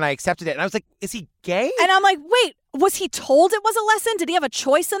challenges and I accepted it. And I was like, is he gay? And I'm like, wait, was he told it was a lesson? Did he have a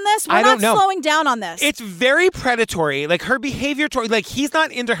choice in this? We're not slowing down on this. It's very predatory. Like her behavior toward, like he's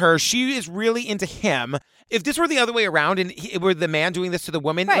not into her. She is really into him. If this were the other way around and it were the man doing this to the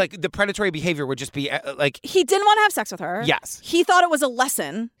woman, like the predatory behavior would just be like... He didn't want to have sex with her. Yes. He thought it was a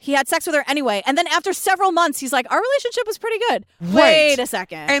lesson. He had sex with her anyway. And then after several months, he's like, our relationship was pretty good. Right. Wait a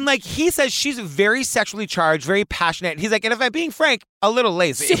second. And like he says she's very sexually charged, very passionate. He's like, and if I'm being frank, a little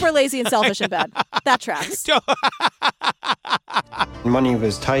lazy. Super lazy and selfish in bed. That tracks. Money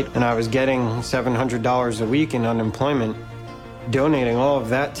was tight and I was getting $700 a week in unemployment. donating all of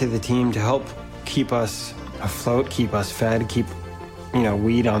that to the team to help keep us afloat, keep us fed, keep,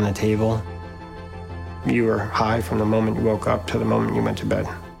 weed on the table. You were high from the moment you woke up to the moment you went to bed.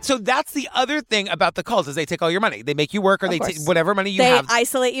 So that's the other thing about the cults is they take all your money. They make you work or they take whatever money you have. They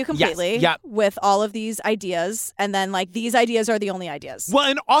isolate you completely with all of these ideas. And then these ideas are the only ideas. Well,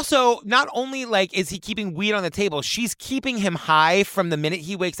 and also not only is he keeping weed on the table, she's keeping him high from the minute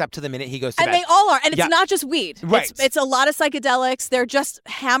he wakes up to the minute he goes to bed. And they all are. And it's not just weed. Right. It's a lot of psychedelics. They're just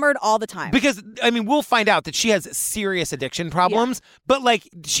hammered all the time. Because, we'll find out that she has serious addiction problems, but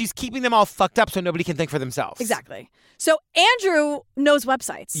she's keeping them all fucked up so nobody can think for themselves. Exactly. So Andrew knows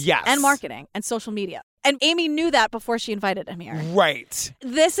websites. Yes. And marketing and social media. And Amy knew that before she invited him here. Right.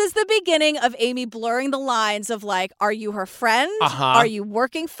 This is the beginning of Amy blurring the lines of are you her friend? Uh-huh. Are you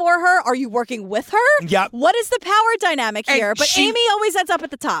working for her? Are you working with her? Yep. What is the power dynamic here? But Amy always ends up at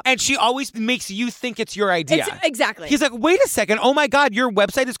the top. And she always makes you think it's your idea. Exactly. He's like, wait a second. Oh my God, your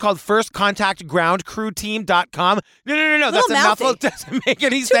website is called firstcontactgroundcrewteam.com. No. That's a mouthful. It doesn't make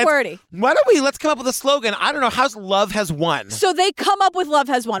any sense. Too wordy. Why don't let's come up with a slogan. I don't know. How's Love Has Won? So they come up with Love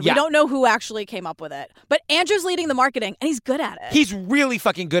Has Won. Yeah. We don't know who actually came up with it. But Andrew's leading the marketing, and he's good at it. He's really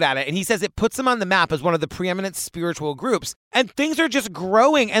fucking good at it. And he says it puts him on the map as one of the preeminent spiritual groups. And things are just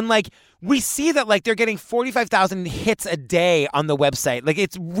growing. And we see that they're getting 45,000 hits a day on the website.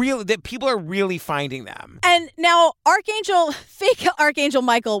 It's real that people are really finding them. And now fake Archangel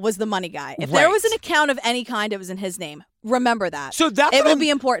Michael was the money guy. If there was an account of any kind, it was in his name. Remember that. So it will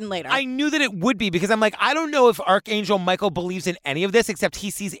be important later. I knew that it would be because I'm I don't know if Archangel Michael believes in any of this except he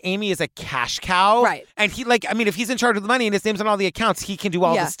sees Amy as a cash cow. Right. And he if he's in charge of the money and his name's on all the accounts, he can do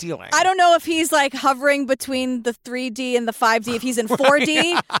all the stealing. I don't know if he's hovering between the 3D and the 5D, if he's in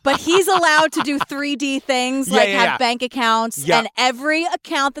 4D, but he's allowed to do 3D things have bank accounts. Yep. And every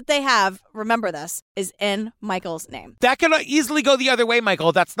account that they have, remember this, is in Michael's name. That could easily go the other way,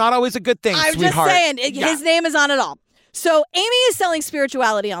 Michael. That's not always a good thing, I'm sweetheart. just saying, his name is on it all. So Amy is selling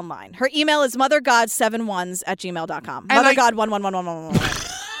spirituality online. Her email is mothergod71s@gmail.com. Mothergod11111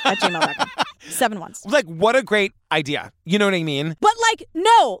 at gmail.com. 7 ones. What a great idea. You know what I mean? But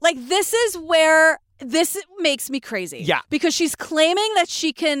no, this is where this makes me crazy. Yeah. Because she's claiming that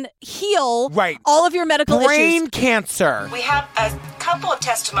she can heal all of your medical brain issues. Cancer. We have a couple of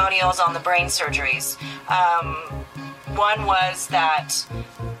testimonials on the brain surgeries. One was that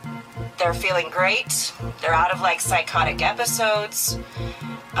they're feeling great. They're out of psychotic episodes.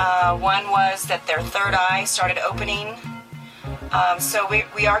 One was that their third eye started opening. So we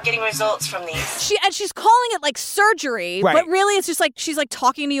are getting results from these. She's calling it surgery, right. But really it's just she's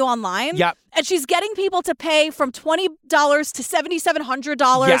talking to you online. Yep. And she's getting people to pay from $20 to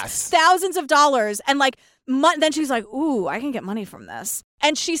 $7,700, yes. Thousands of dollars. And then she's like, ooh, I can get money from this.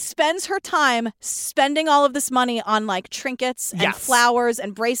 And she spends her time spending all of this money on trinkets and flowers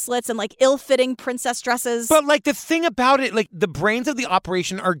and bracelets and ill-fitting princess dresses. But the thing about it, the brains of the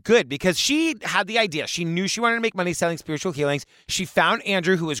operation are good because she had the idea. She knew she wanted to make money selling spiritual healings. She found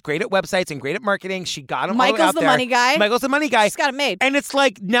Andrew, who was great at websites and great at marketing. She got him all out there. Money guy. Michael's the money guy. She's got it made. And it's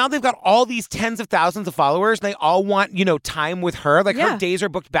now they've got all these tens of thousands of followers. And they all want, time with her. Her days are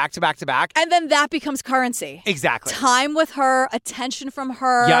booked back to back to back. And then that becomes currency. Exactly. Time with her, attention from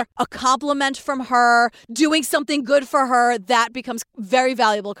her, a compliment from her, doing something good for her, that becomes very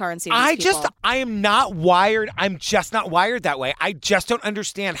valuable currency. I am not wired. I'm just not wired that way. I just don't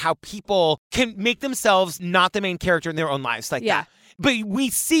understand how people can make themselves not the main character in their own lives that. But we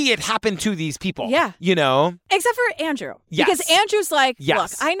see it happen to these people. Yeah. Except for Andrew. Yes. Because Andrew's look,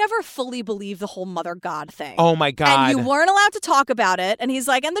 yes. I never fully believed the whole mother God thing. Oh my God. And you weren't allowed to talk about it. And he's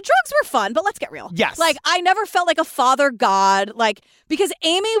and the drugs were fun, but let's get real. Yes. I never felt like a father God. Because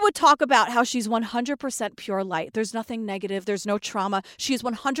Amy would talk about how she's 100% pure light. There's nothing negative. There's no trauma. She's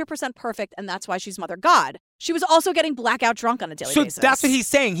 100% perfect. And that's why she's mother God. She was also getting blackout drunk on a daily basis. So that's what he's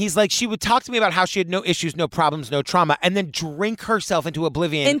saying. He's she would talk to me about how she had no issues, no problems, no trauma, and then drink herself into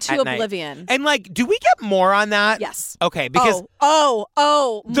oblivion. Into oblivion. And do we get more on that? Yes. Okay, because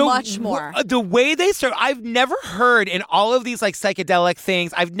much more. The way they start, I've never heard in all of these psychedelic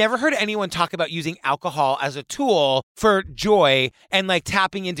things, I've never heard anyone talk about using alcohol as a tool for joy and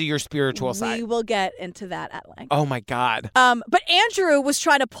tapping into your spiritual side. We will get into that at length. Oh my God. But Andrew was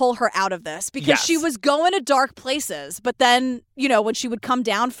trying to pull her out of this because she was going to dark places, but then when she would come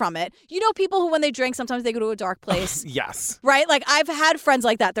down from it, people who when they drink sometimes they go to a dark place. Yes. Right? I've had friends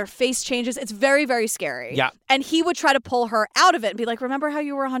like that. Their face changes. It's very, very scary. Yeah. And he would try to pull her out of it and be remember how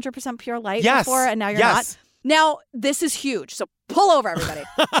you were 100% pure light before and now you're not? Now this is huge. So pull over, everybody.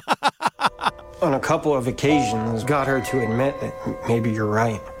 On a couple of occasions, got her to admit that maybe you're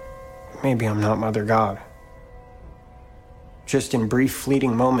right. Maybe I'm not Mother God. just in brief,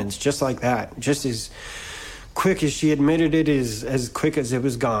 fleeting moments, just like that. Just as quick as she admitted it, is as quick as it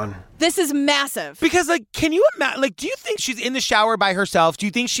was gone. This is massive. Because, like, can you imagine, like, do you think she's in the shower by herself? Do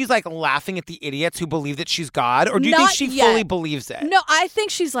you think she's, like, laughing at the idiots who believe that she's God? Or do you think she fully believes it? No, I think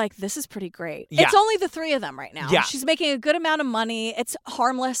she's like, this is pretty great. Yeah. It's only the three of them right now. Yeah. She's making a good amount of money. It's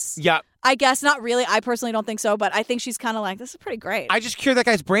harmless. Yeah. I guess not really. I personally don't think so, but I think she's kind of like, this is pretty great. I just cured that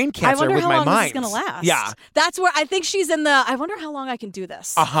guy's brain cancer with my mind. I wonder how long this is going to last. Yeah. That's where I think she's in the, I wonder how long I can do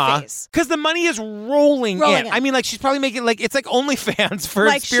this phase. Because the money is rolling in. I mean, like, she's probably making, like, it's like OnlyFans for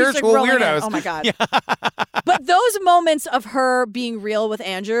like, spiritual weirdos. Oh, my God. Yeah. But those moments of her being real with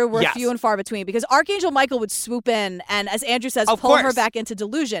Andrew were few and far between, because Archangel Michael would swoop in and, as Andrew says, pull her back into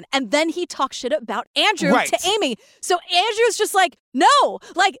delusion. And then he talks shit about Andrew to Amy. So Andrew's just like, no,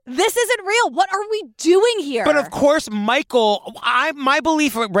 like, this isn't real. What are we doing here? But of course, Michael, my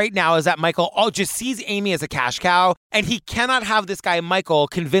belief right now is that Michael just sees Amy as a cash cow, and he cannot have this guy, Michael,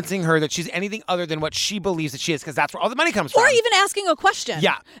 convincing her that she's anything other than what she believes that she is, because that's where all the money comes from. Or even asking a question.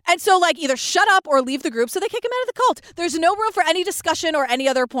 Yeah. And so, like, either shut up or leave the group, so they kick him out of the cult. There's no room for any discussion or any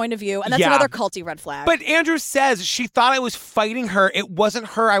other point of view, and that's another culty red flag. But Andrew says she thought I was fighting her. It wasn't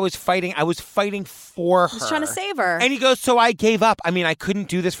her I was fighting for her. I was trying to save her. And he goes, so I gave up. I mean, I couldn't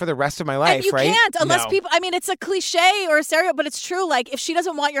do this for the rest of my life, and you right? can't unless people, I mean, it's a cliche or a stereotype, but it's true. Like, if she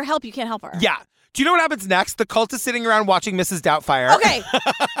doesn't want your help, you can't help her. Yeah. Do you know what happens next? The cult is sitting around watching Mrs. Doubtfire. Okay.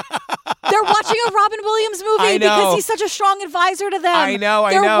 They're watching a Robin Williams movie because he's such a strong advisor to them. I know.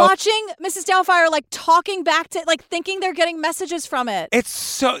 They're watching Mrs. Doubtfire, like, talking back to, like, thinking they're getting messages from it. It's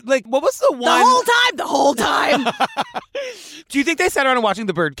so, like, what was the one? The whole time. Do you think they sat around and watching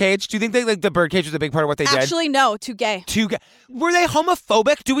The Birdcage? Do you think the Birdcage was a big part of what they did? Actually, no. Too gay. Were they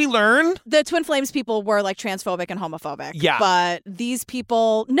homophobic? Do we learn? The Twin Flames people were, like, transphobic and homophobic. Yeah. But these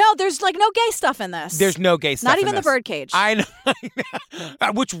people, no, there's, like, no gay stuff in this. There's no gay stuff Not in even this. The Birdcage. I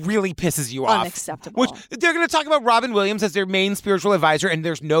know. Which really pisses you off. Unacceptable. Which they're going to talk about Robin Williams as their main spiritual advisor, and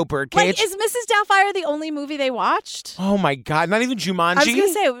there's no Birdcage. Like, is Mrs. Doubtfire the only movie they watched? Oh, my God. Not even Jumanji? I was going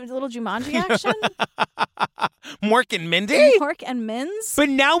to say, a little Jumanji action. Mork and Mindy? Mork and Mins? But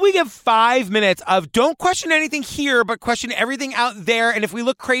now we get 5 minutes of don't question anything here, but question everything out there. And if we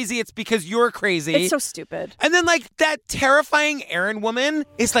look crazy, it's because you're crazy. It's so stupid. And then, like, that terrifying Aaron woman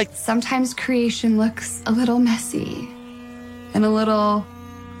is like... Sometimes creation looks a little messy and a little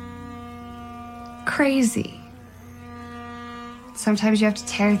crazy. Sometimes you have to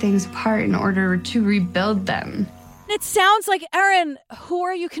tear things apart in order to rebuild them. It sounds like, Aaron, who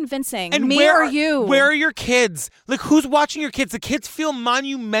are you convincing? And me or you? Where are your kids? Like, who's watching your kids? The kids feel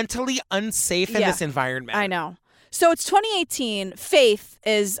monumentally unsafe in this environment. I know. So it's 2018. Faith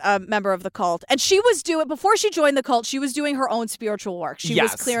is a member of the cult. And she was before she joined the cult, she was doing her own spiritual work. She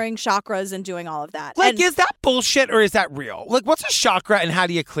was clearing chakras and doing all of that. Like, is that bullshit or is that real? Like, what's a chakra and how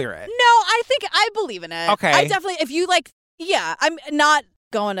do you clear it? No, I think I believe in it. Okay. I definitely, if you like, I'm not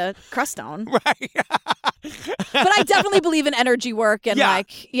going to Crestone. Right. But I definitely believe in energy work and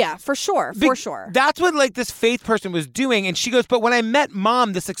for sure. That's what like this Faith person was doing. And she goes, but when I met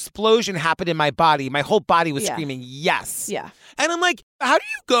Mom, this explosion happened in my body. My whole body was screaming, yes. Yeah. And I'm like, how do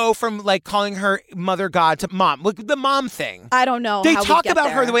you go from like calling her Mother God to Mom? Like the mom thing. I don't know. They how talk we get about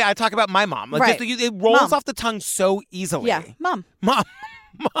there. her the way I talk about my mom. Like right. it rolls off the tongue so easily. Yeah. Mom. Mom.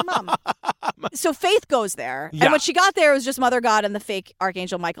 So Faith goes there. Yeah. And when she got there, it was just Mother God and the fake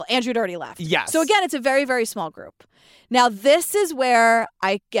Archangel Michael. Andrew had already left. Yes. So again, it's a very, very small group. Now, this is where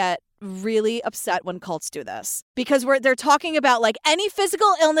I get really upset when cults do this. Because they're talking about like any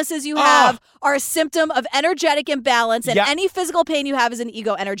physical illnesses you have are a symptom of energetic imbalance and any physical pain you have is an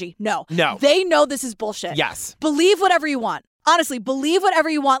ego energy. No. They know this is bullshit. Yes. Believe whatever you want. Honestly, believe whatever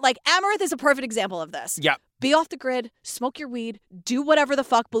you want. Like Amaranth is a perfect example of this. Yep. Be off the grid, smoke your weed, do whatever the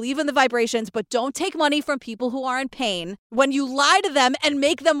fuck, believe in the vibrations, but don't take money from people who are in pain when you lie to them and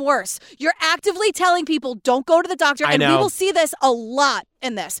make them worse. You're actively telling people don't go to the doctor. And we will see this a lot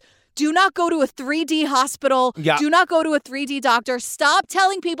in this. Do not go to a 3D hospital. Yeah. Do not go to a 3D doctor. Stop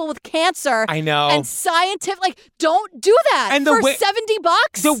telling people with cancer. I know. And scientific, like, don't do that and for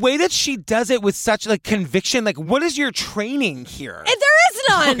 $70. The way that she does it with such like conviction, like, what is your training here? And there is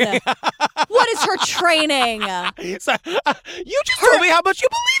none. Okay. What is her training? So, you just told me how much you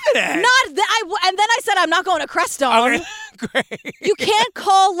believe in it. And then I said I'm not going to Crestone. Okay. Great. You can't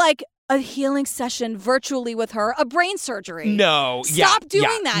call like a healing session virtually with her a brain surgery. No. Stop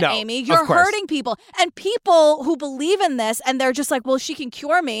doing that, Amy. You're hurting people. And people who believe in this and they're just like, well, she can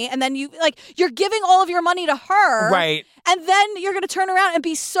cure me. And then you're giving all of your money to her. Right. And then you're going to turn around and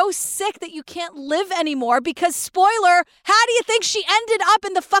be so sick that you can't live anymore because, spoiler, how do you think she ended up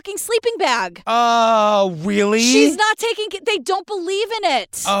in the fucking sleeping bag? Oh, really? She's not taking it. They don't believe in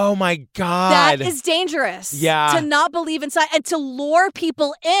it. Oh, my God. That is dangerous. Yeah. To not believe inside and to lure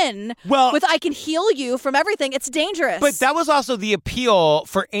people in with I can heal you from everything. It's dangerous. But that was also the appeal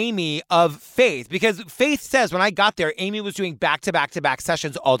for Amy of Faith, because Faith says when I got there, Amy was doing back-to-back-to-back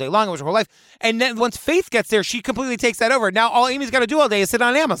sessions all day long. It was her whole life. And then once Faith gets there, she completely takes that over. Now all Amy's got to do all day is sit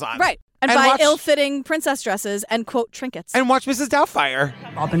on Amazon. Right. And buy ill-fitting princess dresses and, quote, trinkets. And watch Mrs. Doubtfire.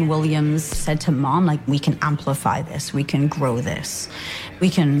 Robin Williams said to Mom, like, we can amplify this. We can grow this.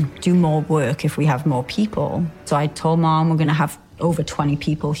 We can do more work if we have more people. So I told Mom we're going to have over 20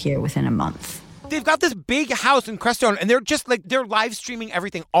 people here within a month. They've got this big house in Crestone, and they're just like, they're live streaming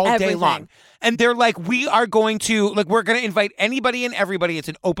everything all day long. And they're like, we're going to invite anybody and everybody. It's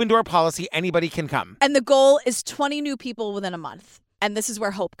an open door policy. Anybody can come. And the goal is 20 new people within a month. And this is where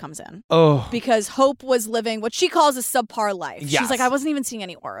Hope comes in. Oh. Because Hope was living what she calls a subpar life. Yes. She's like, I wasn't even seeing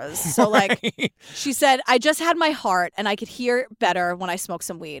any auras. So like, she said, I just had my heart and I could hear better when I smoked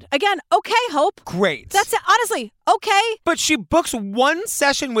some weed. Again, okay, Hope. Great. That's it. Honestly, okay. But she books one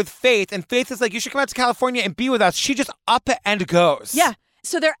session with Faith, and Faith is like, you should come out to California and be with us. She just up and goes. Yeah.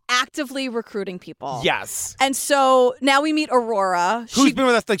 So they're actively recruiting people. Yes. And so now we meet Aurora. Who's been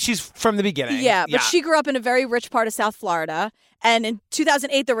with us, like, she's from the beginning. Yeah, but she grew up in a very rich part of South Florida. And in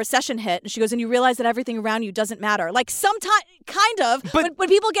 2008, the recession hit. And she goes, and you realize that everything around you doesn't matter. Like, sometimes, kind of. But when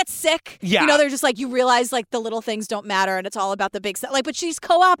people get sick, you know, they're just like, you realize, like, the little things don't matter. And it's all about the big stuff. Like, but she's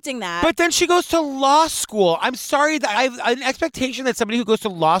co-opting that. But then she goes to law school. I'm sorry that I have an expectation that somebody who goes to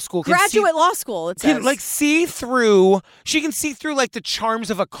law school can graduate law school, it says. Can, like, see through, she can see through, like, the charms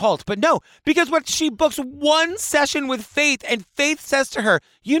of a cult. But no, because what she books one session with Faith, and Faith says to her,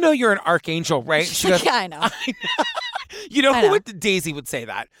 you know you're an archangel, right? She goes, yeah, I know. You know who Daisy would say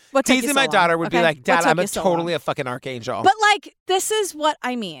that? Daisy, my daughter, would be like, Dad, I'm totally a fucking archangel. But like, this is what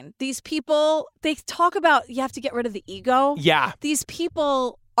I mean. These people, they talk about you have to get rid of the ego. Yeah. These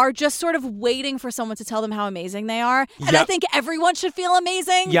people are just sort of waiting for someone to tell them how amazing they are. And I think everyone should feel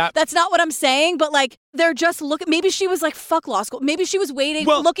amazing. Yep. That's not what I'm saying, but like, they're just looking. Maybe she was like, fuck law school. Maybe she was waiting,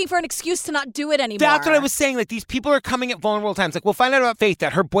 looking for an excuse to not do it anymore. That's what I was saying. Like, these people are coming at vulnerable times. Like, we'll find out about Faith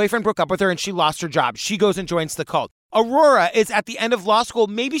that her boyfriend broke up with her and she lost her job. She goes and joins the cult. Aurora is at the end of law school.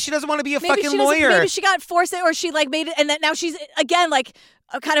 Maybe she doesn't want to be a fucking lawyer. Maybe she got forced it, or she like made it, and then now she's again like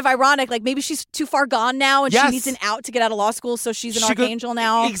kind of ironic. Like maybe she's too far gone now, and she needs an out to get out of law school, so she's an archangel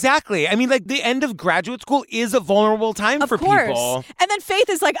now. Exactly. I mean, like the end of graduate school is a vulnerable time for people. And then Faith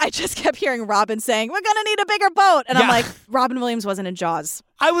is like, I just kept hearing Robin saying, "We're gonna need a bigger boat," and I'm like, Robin Williams wasn't in Jaws.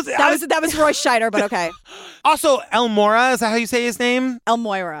 That was Roy Scheider, but okay. Also, Elmora, is that how you say his name?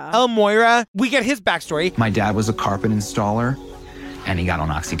 Elmoira. We get his backstory. My dad was a carpet installer, and he got on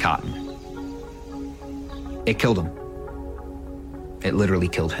Oxycontin. It killed him. It literally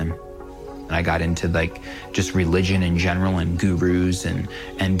killed him. And I got into like just religion in general and gurus and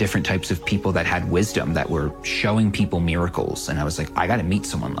different types of people that had wisdom that were showing people miracles. And I was like, I got to meet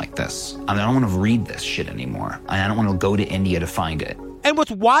someone like this. I don't want to read this shit anymore. I don't want to go to India to find it. And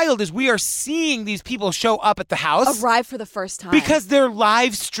what's wild is we are seeing these people show up at the house. Arrive for the first time. Because they're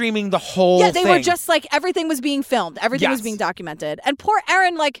live streaming the whole thing. Yeah, they were just like, everything was being filmed. Everything was being documented. And poor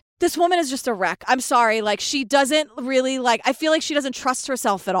Erin, like, this woman is just a wreck. I'm sorry. Like, she doesn't really, like, I feel like she doesn't trust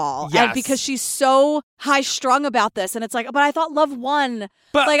herself at all. Yes. And because she's so high-strung about this. And it's like, but I thought love won.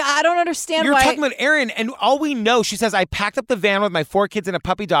 But like, I don't understand why. You're talking about Erin, and all we know, she says, I packed up the van with my 4 kids and a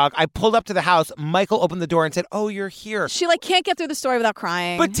puppy dog. I pulled up to the house. Michael opened the door and said, oh, you're here. She, like, can't get through the story without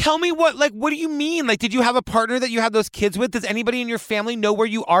crying. But tell me what do you mean? Like, did you have a partner that you had those kids with? Does anybody in your family know where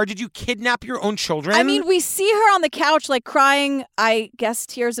you are? Did you kidnap your own children? I mean, we see her on the couch, like, crying, I guess,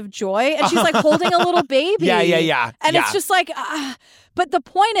 tears of joy. And she's, like, holding a little baby. Yeah. And it's just like, but the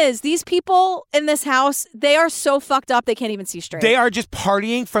point is, these people in this house, they are so fucked up, they can't even see straight. They are just partying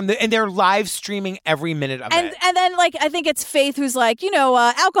and they're live streaming every minute of it. And then, like, I think it's Faith who's like,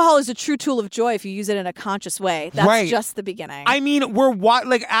 alcohol is a true tool of joy if you use it in a conscious way. That's just the beginning. I mean,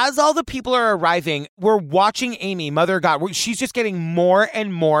 as all the people are arriving, we're watching Amy, Mother God. She's just getting more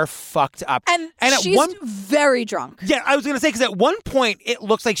and more fucked up. And she's very drunk. Yeah, I was going to say, because at one point, it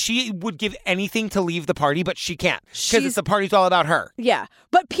looks like she would give anything to leave the party, but she can't. Because the party's all about her. Yeah.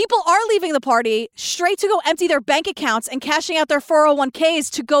 But people are leaving the party straight to go empty their bank accounts and cashing out their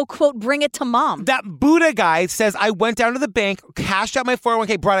 401ks to go, quote, bring it to mom. That Buddha guy says, I went down to the bank, cashed out my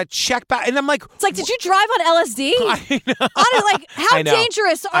 401k, brought a check back. And I'm like, it's like, did you drive on LSD? I know. Honestly, like, how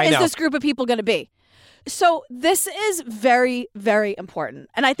dangerous is this group of people going to be? So this is very, very important.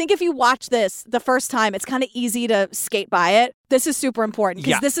 And I think if you watch this the first time, it's kind of easy to skate by it. This is super important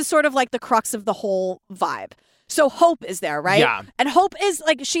because this is sort of like the crux of the whole vibe. So Hope is there, right? Yeah. And Hope is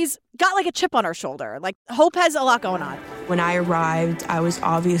like, she's got like a chip on her shoulder. Like Hope has a lot going on. When I arrived, I was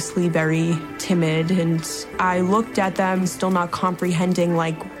obviously very timid, and I looked at them still not comprehending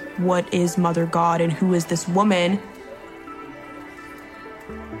like, what is Mother God and who is this woman?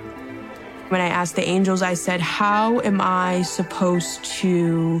 When I asked the angels, I said, how am I supposed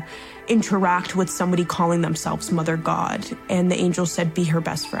to interact with somebody calling themselves Mother God? And the angel said, be her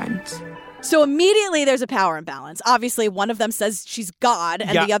best friend. So immediately there's a power imbalance. Obviously, one of them says she's God,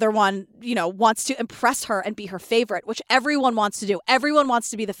 and the other one, wants to impress her and be her favorite, which everyone wants to do. Everyone wants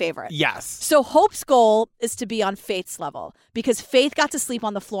to be the favorite. Yes. So Hope's goal is to be on Faith's level because Faith got to sleep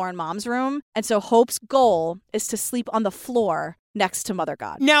on the floor in Mom's room. And so Hope's goal is to sleep on the floor next to Mother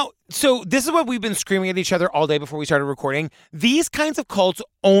God. Now, so this is what we've been screaming at each other all day before we started recording. These kinds of cults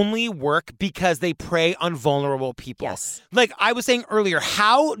only work because they prey on vulnerable people. Yes. Like I was saying earlier,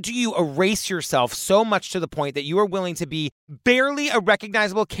 how do you erase yourself so much to the point that you are willing to be barely a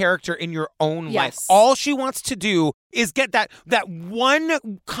recognizable character in your own life? All she wants to do is get that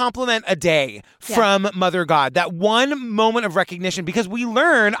one compliment a day from Mother God, that one moment of recognition, because we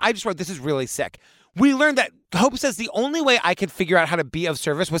learn, I just wrote, this is really sick. We learned that Hope says the only way I could figure out how to be of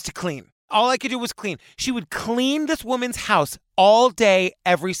service was to clean. All I could do was clean. She would clean this woman's house all day,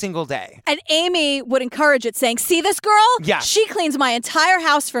 every single day. And Amy would encourage it, saying, see this girl? Yeah. She cleans my entire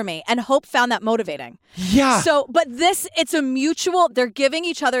house for me. And Hope found that motivating. Yeah. So, but it's a mutual, they're giving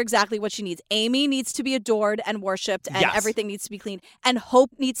each other exactly what she needs. Amy needs to be adored and worshipped, and everything needs to be clean. And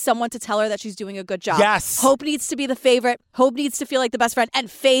Hope needs someone to tell her that she's doing a good job. Yes. Hope needs to be the favorite. Hope needs to feel like the best friend. And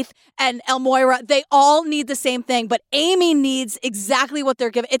Faith and Elmoira, they all need the same thing. But Amy needs exactly what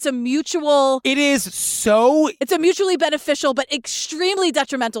they're giving. It's a mutual. It's a mutually beneficial, but extremely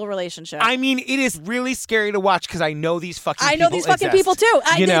detrimental relationship. I mean, it is really scary to watch because I know these fucking people I know these fucking exist. people too.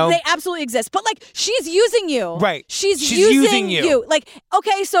 They absolutely exist. But like, she's using you. Right. She's using you. Like,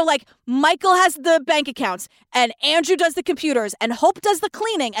 okay, so like Michael has the bank accounts and Andrew does the computers and Hope does the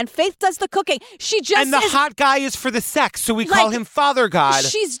cleaning and Faith does the cooking. And the hot guy is for the sex, so we call him Father God.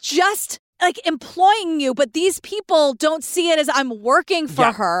 She's just like employing you, but these people don't see it as I'm working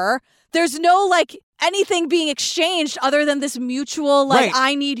for her. There's no like anything being exchanged other than this mutual, like,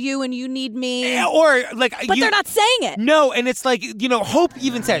 I need you and you need me. Or like, but they're not saying it. No, and it's like, Hope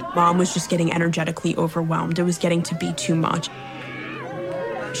even said, Mom was just getting energetically overwhelmed. It was getting to be too much.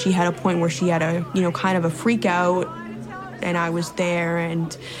 She had a point where she had a, kind of a freak out, and I was there,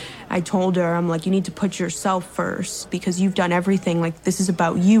 and I told her, I'm like, you need to put yourself first because you've done everything. Like, this is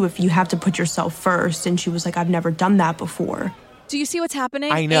about you if you have to put yourself first. And she was like, I've never done that before. Do you see what's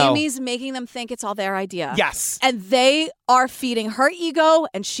happening? I know. Amy's making them think it's all their idea. Yes. And they are feeding her ego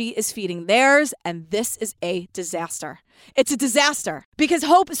and she is feeding theirs. And this is a disaster. It's a disaster because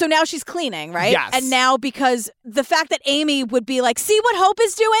Hope, so now she's cleaning, right? Yes. And now because the fact that Amy would be like, see what Hope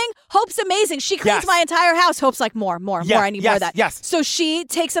is doing? Hope's amazing. She cleans my entire house. Hope's like, more. I need more of that. Yes. So she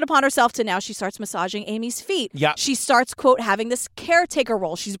takes it upon herself to now she starts massaging Amy's feet. Yeah. She starts, quote, having this caretaker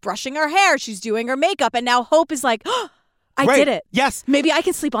role. She's brushing her hair. She's doing her makeup. And now Hope is like, I did it. Yes. Maybe I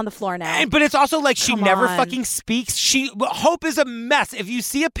can sleep on the floor now. But it's also like she never on. fucking speaks. Hope is a mess. If you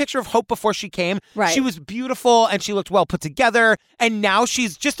see a picture of Hope before she came, she was beautiful and she looked well put together. And now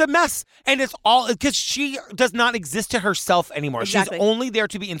she's just a mess. And it's all because she does not exist to herself anymore. Exactly. She's only there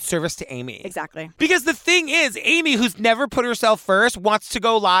to be in service to Amy. Exactly. Because the thing is, Amy, who's never put herself first, wants to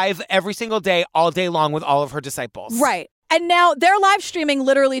go live every single day, all day long with all of her disciples. Right. And now they're live streaming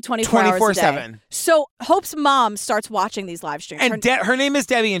literally 24 hours a day. 24/7. So Hope's mom starts watching these live streams. And her name is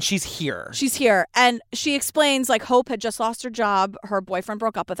Debbie, and she's here. She's here. And she explains, like, Hope had just lost her job. Her boyfriend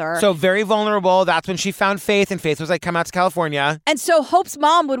broke up with her. So very vulnerable. That's when she found Faith, and Faith was like, come out to California. And so Hope's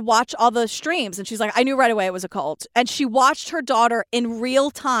mom would watch all the streams, and she's like, I knew right away it was a cult. And she watched her daughter in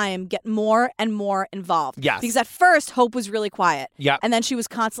real time get more and more involved. Yes. Because at first, Hope was really quiet. Yeah. And then she was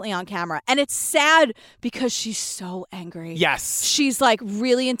constantly on camera. And it's sad because she's so angry. Yes. She's like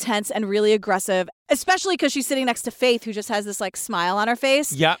really intense and really aggressive, especially because she's sitting next to Faith, who just has this like smile on her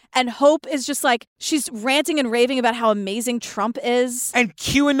face. Yep. And Hope is just like, she's ranting and raving about how amazing Trump is. And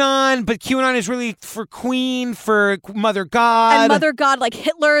QAnon, but QAnon is really for Queen, for Mother God. And Mother God, like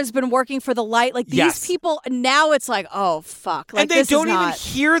Hitler has been working for the light. Like these people, now it's like, oh, fuck. Like, and they don't even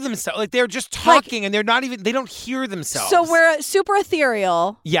hear themselves. Like they're just talking and they don't hear themselves. So we're super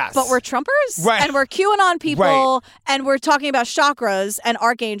ethereal. Yes. But we're Trumpers. Right. And we're QAnon people. Right. And we're talking about chakras and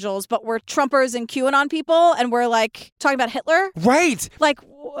archangels, but we're Trumpers and QAnon people. And we're like talking about Hitler. Right. Like,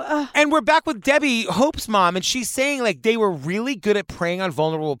 And we're back with Debbie, Hope's mom, and she's saying like they were really good at preying on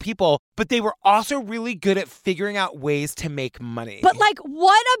vulnerable people, but they were also really good at figuring out ways to make money. But like,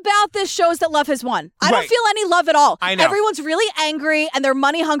 what about this shows that love has won? I don't feel any love at all. I know. Everyone's really angry and they're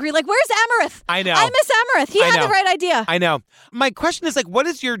money hungry. Like, where's Amarith? I know. I miss Amarith. He had the right idea. I know. My question is like, what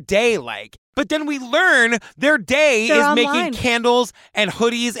is your day like? But then we learn their day is online. making candles and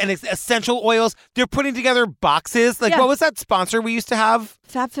hoodies and essential oils. They're putting together boxes. Like, what was that sponsor we used to have?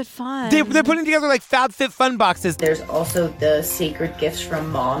 FabFitFun. They're putting together like FabFitFun boxes. There's also the sacred gifts from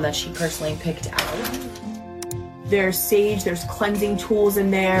Mom that she personally picked out. There's sage, there's cleansing tools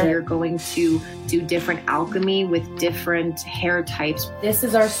in there. We're going to do different alchemy with different hair types. This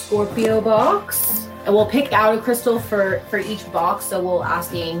is our Scorpio box. And we'll pick out a crystal for each box. So we'll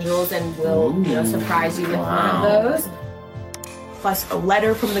ask the angels and we'll surprise you with one of those. Plus a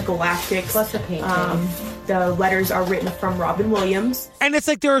letter from the Galactics. Plus a painting. The letters are written from Robin Williams. And it's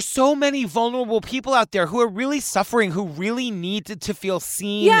like there are so many vulnerable people out there who are really suffering, who really need to feel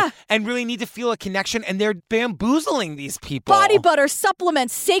seen and really need to feel a connection, and they're bamboozling these people. Body butter,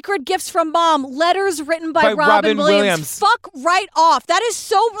 supplements, sacred gifts from Mom, letters written by Robin Williams. Fuck right off. That is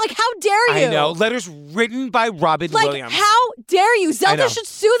so, like, how dare you? I know. Letters written by Robin Williams. How dare you? Zelda should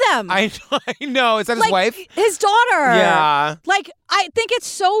sue them. I know. Is that his wife? His daughter. Yeah. Like, I think it's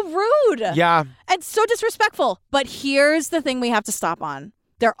so rude. Yeah. And so disrespectful. But here's the thing we have to stop on.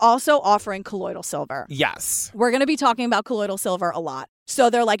 They're also offering colloidal silver. Yes. We're going to be talking about colloidal silver a lot. So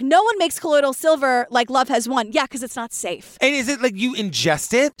they're like, no one makes colloidal silver like Love Has Won. Yeah, because it's not safe. And is it like you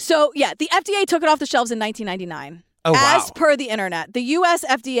ingest it? So, yeah, the FDA took it off the shelves in 1999. Oh, wow. As per the internet, the U.S.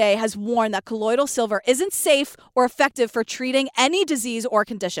 FDA has warned that colloidal silver isn't safe or effective for treating any disease or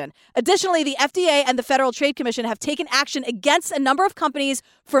condition. Additionally, the FDA and the Federal Trade Commission have taken action against a number of companies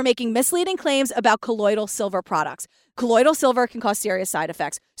for making misleading claims about colloidal silver products. Colloidal silver can cause serious side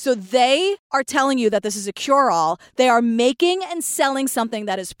effects. So they are telling you that this is a cure-all. They are making and selling something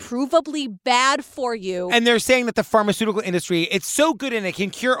that is provably bad for you. And they're saying that the pharmaceutical industry, it's so good and it can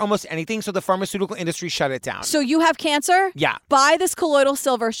cure almost anything, so the pharmaceutical industry shut it down. So you have cancer? Yeah. Buy this colloidal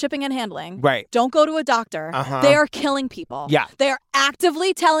silver, shipping and handling. Right. Don't go to a doctor. They are killing people. Yeah. They are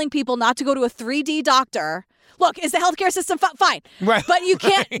actively telling people not to go to a 3D doctor. Look, is the healthcare system fine? Right. But you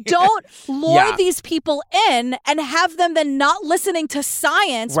can't, don't lure these people in and have them then not listening to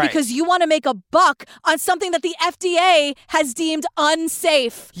science because you want to make a buck on something that the FDA has deemed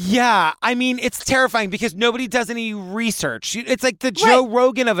unsafe. Yeah. I mean, it's terrifying because nobody does any research. It's like the Joe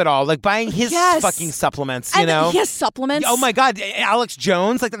Rogan of it all, like buying his fucking supplements, you know? He has supplements. Oh my God. Alex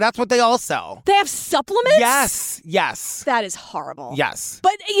Jones, like that's what they all sell. They have supplements? Yes. That is horrible. Yes.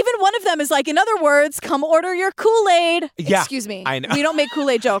 But even one of them is like, in other words, come order your Kool-Aid. Yeah, Excuse me. I know. We don't make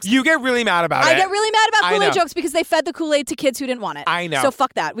Kool-Aid jokes. You get really mad about it. I get really mad about I Kool-Aid know. jokes because they fed the Kool-Aid to kids who didn't want it. I know. So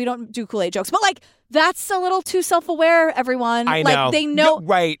fuck that. We don't do Kool-Aid jokes. But like, that's a little too self-aware, everyone. I know. Like, they know. No,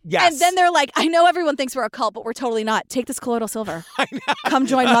 right, yes. And then they're like, I know everyone thinks we're a cult, but we're totally not. Take this colloidal silver. I know. Come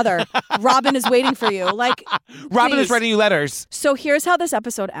join Mother. Robin is waiting for you. Like, Robin please. is writing you letters. So here's how this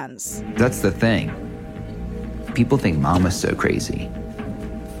episode ends. That's the thing. People think Mama's so crazy.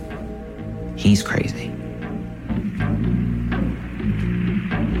 He's crazy.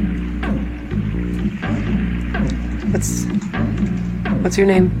 What's your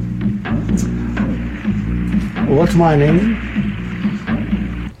name? What's my name?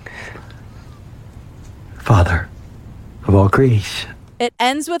 Father of all creation. It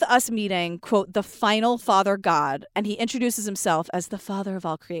ends with us meeting, quote, the final Father God, and he introduces himself as the Father of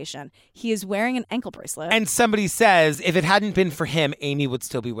all creation. He is wearing an ankle bracelet. And somebody says, if it hadn't been for him, Amy would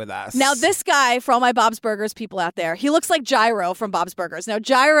still be with us. Now, this guy, for all my Bob's Burgers people out there, he looks like Gyro from Bob's Burgers. Now,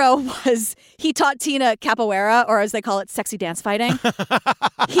 Gyro he taught Tina capoeira, or as they call it, sexy dance fighting.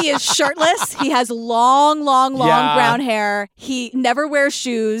 He is shirtless. He has long brown hair. He never wears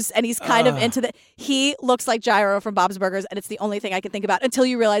shoes, and he's kind of into he looks like Gyro from Bob's Burgers, and it's the only thing I can think about until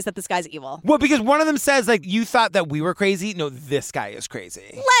you realize that this guy's evil. Well, because one of them says, like, you thought that we were crazy. No, this guy is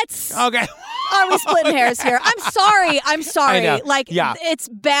crazy. Let's. Okay. Are we splitting hairs here? I'm sorry. I know. Like, Yeah. It's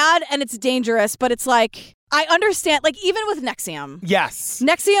bad and it's dangerous, but it's like, I understand, like, even with NXIVM. Yes.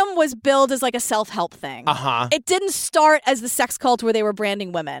 NXIVM was billed as like a self-help thing. Uh-huh. It didn't start as the sex cult where they were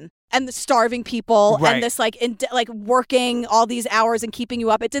branding women and the starving people and this like working all these hours and keeping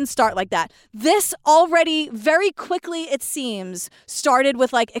you up. It didn't start like that. This already very quickly, it seems, started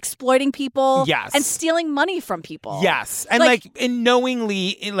with like exploiting people and stealing money from people. Yes. And like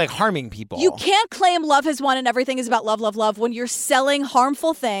knowingly harming people. You can't claim Love Has Won and everything is about love when you're selling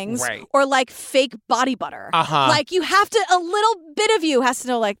harmful things or like fake body butter. Uh-huh. Like you have to, a little bit of you has to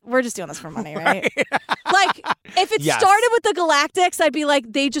know like, we're just doing this for money, right? Like If it started with the Galactics, I'd be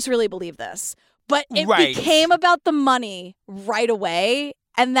like, they just really believe this. But it became about the money right away.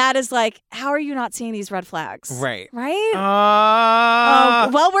 And that is like, how are you not seeing these red flags? Right. Right?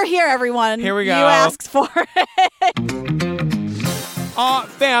 Well, we're here, everyone. Here we go. You asked for it.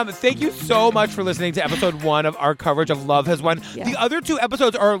 Fam, thank you so much for listening to episode 1 of our coverage of Love Has Won. Yeah. The other 2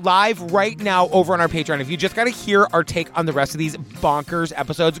 episodes are live right now over on our Patreon. If you just got to hear our take on the rest of these bonkers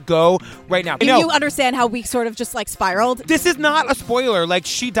episodes, go right now. If you understand how we sort of just like spiraled. This is not a spoiler. Like,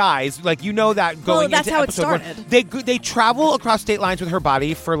 she dies. Like, you know that going that's into how episode it started. 1. They travel across state lines with her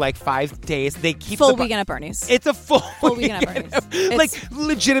body for like 5 days. They keep full weekend at Bernie's. It's a full weekend at Bernie's. Like,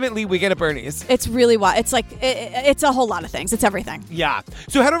 legitimately weekend at Bernie's. It's really wild. It's like, it's a whole lot of things. It's everything. Yeah.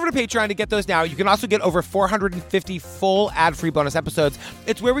 So head over to Patreon to get those now. You can also get over 450 full ad-free bonus episodes.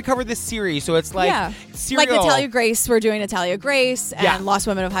 It's where we cover this series. So it's like serial. Like Natalia Grace, we're doing Natalia Grace. And Lost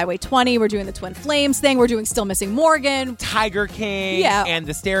Women of Highway 20, we're doing the Twin Flames thing. We're doing Still Missing Morgan. Tiger King and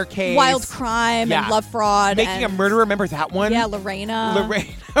The Staircase. Wild Crime and Love Fraud. Making a Murderer. Remember that one? Yeah, Lorena,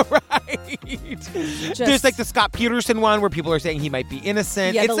 right. There's like the Scott Peterson one where people are saying he might be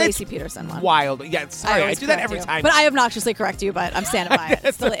innocent. Yeah, the Lacey Peterson one. Wild. Yeah, sorry. I do that every time. But I obnoxiously correct you, but I'm standing by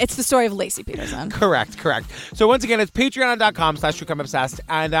it. It's the story of Lacey Peterson. Correct. So once again, it's patreon.com/truecrimeobsessed.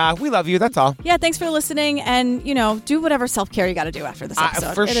 And we love you. That's all. Yeah, thanks for listening. And, do whatever self-care you got to do after this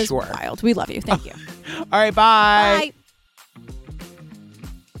episode. For it is sure. wild. We love you. Thank you. All right, bye. Bye.